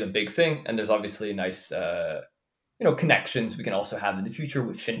ZK is a big thing, and there's obviously nice, connections we can also have in the future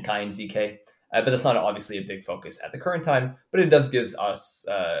with Shinkai and ZK. But that's not obviously a big focus at the current time, but it does give us,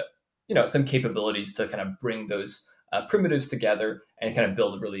 some capabilities to kind of bring those primitives together and kind of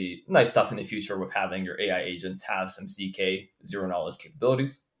build really nice stuff in the future with having your AI agents have some ZK zero knowledge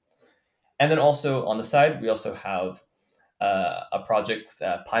capabilities. And then also on the side, we also have a project,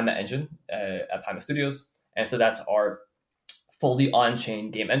 Paima Engine, at Paima Studios. And so that's our fully on-chain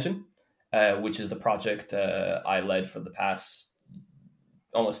game engine, which is the project I led for the past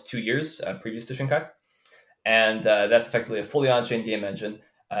almost 2 years previous to Shinkai. And that's effectively a fully on-chain game engine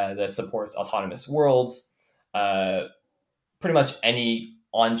that supports autonomous worlds, pretty much any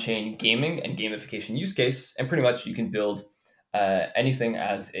on-chain gaming and gamification use case, and pretty much you can build anything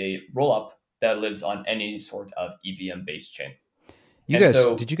as a rollup that lives on any sort of EVM-based chain.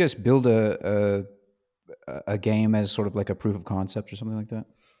 Did you guys build a game as sort of like a proof of concept or something like that?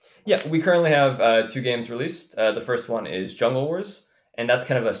 Yeah, we currently have 2 games released. The first one is Jungle Wars, and that's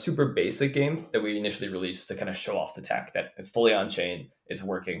kind of a super basic game that we initially released to kind of show off the tech that it's fully on chain, it's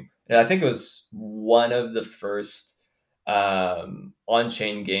working. And I think it was one of the first on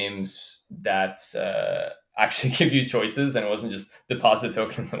chain games that actually give you choices, and it wasn't just deposit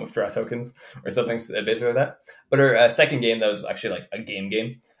tokens and withdraw tokens or something basically like that. But our second game that was actually like a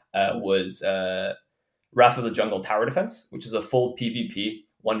game was Wrath of the Jungle Tower Defense, which is a full PvP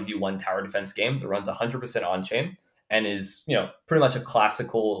 1v1 tower defense game that runs 100% on chain and is, pretty much a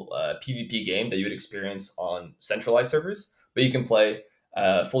classical PvP game that you would experience on centralized servers, but you can play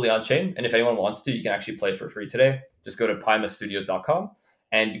fully on chain. And if anyone wants to, you can actually play for free today. Just go to primastudios.com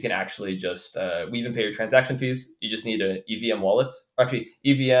and you can actually just, we even pay your transaction fees. You just need an EVM wallet, actually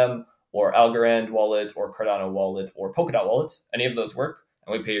EVM or Algorand wallet or Cardano wallet or Polkadot wallet. Any of those work.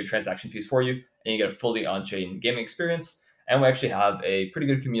 And we pay your transaction fees for you, and you get a fully on-chain gaming experience. And we actually have a pretty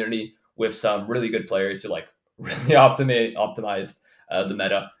good community with some really good players who like really optimized the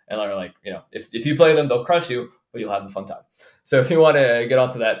meta and are like, if you play them, they'll crush you, but you'll have a fun time. So if you want to get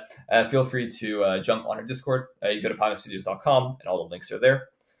onto that, feel free to jump on our Discord. You go to primastudios.com and all the links are there.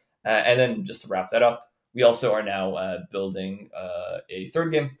 And then just to wrap that up, we also are now building a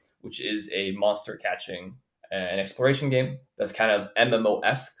third game, which is a monster catching an exploration game that's kind of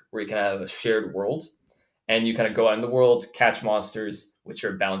MMO-esque, where you can have a shared world and you kind of go out in the world, catch monsters, which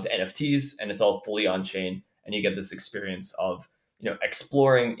are bound to NFTs, and it's all fully on chain. And you get this experience of,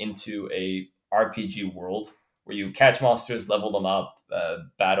 exploring into a RPG world where you catch monsters, level them up,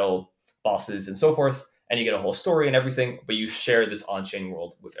 battle bosses and so forth. And you get a whole story and everything, but you share this on-chain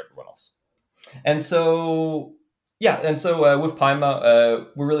world with everyone else. And so, with Paima,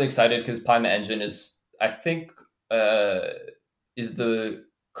 we're really excited because Paima Engine is, I think, is the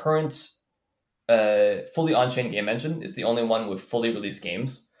current fully on-chain game engine. Is the only one with fully released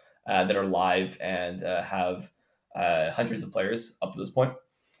games that are live and have hundreds of players up to this point.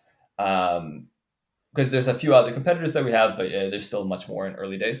 Because there's a few other competitors that we have, but there's still much more in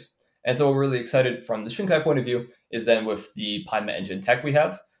early days. And so what we're really excited from the Shinkai point of view is then with the Paima Engine tech we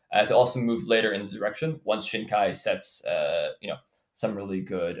have to also move later in the direction once Shinkai sets some really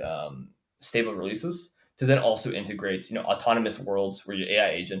good stable releases, to then also integrate autonomous worlds where your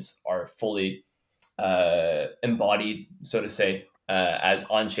AI agents are fully embodied, so to say, as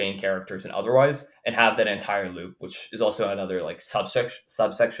on-chain characters and otherwise, and have that entire loop, which is also another like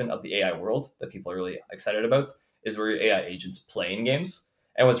subsection of the AI world that people are really excited about, is where your AI agents play in games.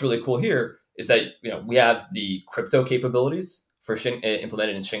 And what's really cool here is that we have the crypto capabilities for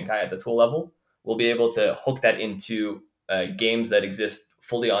implemented in Shinkai at the tool level. We'll be able to hook that into games that exist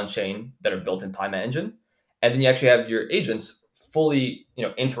fully on chain that are built in Paima Engine, and then you actually have your agents fully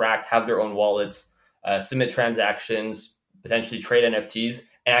interact, have their own wallets, submit transactions, potentially trade NFTs,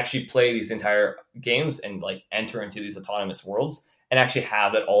 and actually play these entire games and like enter into these autonomous worlds and actually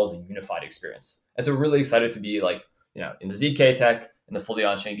have it all as a unified experience. And so we're really excited to be like in the ZK tech, in the fully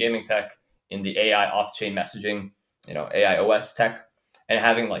on-chain gaming tech, in the AI off-chain messaging, AI OS tech, and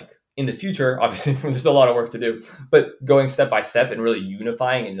having like in the future, obviously there's a lot of work to do, but going step by step and really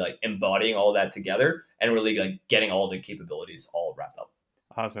unifying and like embodying all that together and really like getting all the capabilities all wrapped up.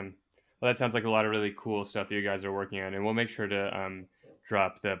 Awesome. Well, that sounds like a lot of really cool stuff that you guys are working on, and we'll make sure to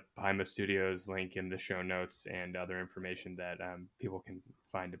drop the Paima Studios link in the show notes and other information that people can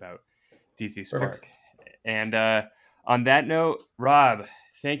find about DC Spark. Perfect. And on that note, Rob,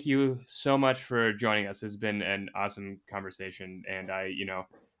 thank you so much for joining us. It's been an awesome conversation, and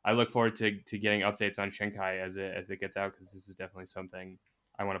I look forward to getting updates on Shinkai as it gets out, because this is definitely something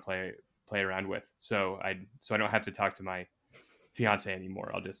I want to play around with. So I don't have to talk to my fiance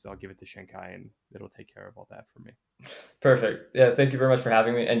anymore. I'll give it to Shinkai and it'll take care of all that for me. Perfect. Yeah, thank you very much for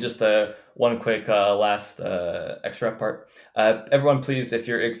having me. And just one quick last extra part. Everyone, please, if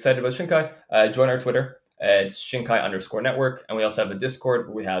you're excited about Shinkai, join our Twitter. It's Shinkai_network. And we also have a Discord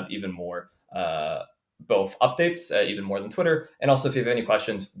where we have even more both updates, even more than Twitter. And also, if you have any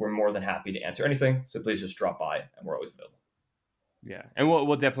questions, we're more than happy to answer anything. So please just drop by and we're always available. Yeah, and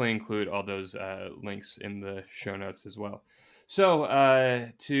we'll definitely include all those links in the show notes as well. So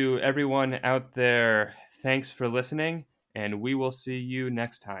to everyone out there, thanks for listening, and we will see you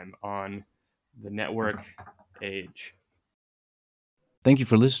next time on the Network Age. Thank you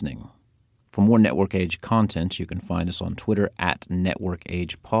for listening. For more Network Age content, you can find us on Twitter at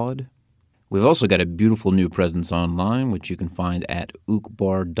NetworkAgePod. We've also got a beautiful new presence online, which you can find at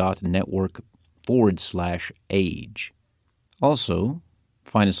ukbar.network/age. Also,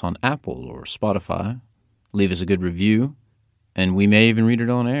 find us on Apple or Spotify, leave us a good review, and we may even read it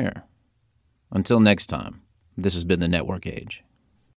on air. Until next time, this has been the Network Age.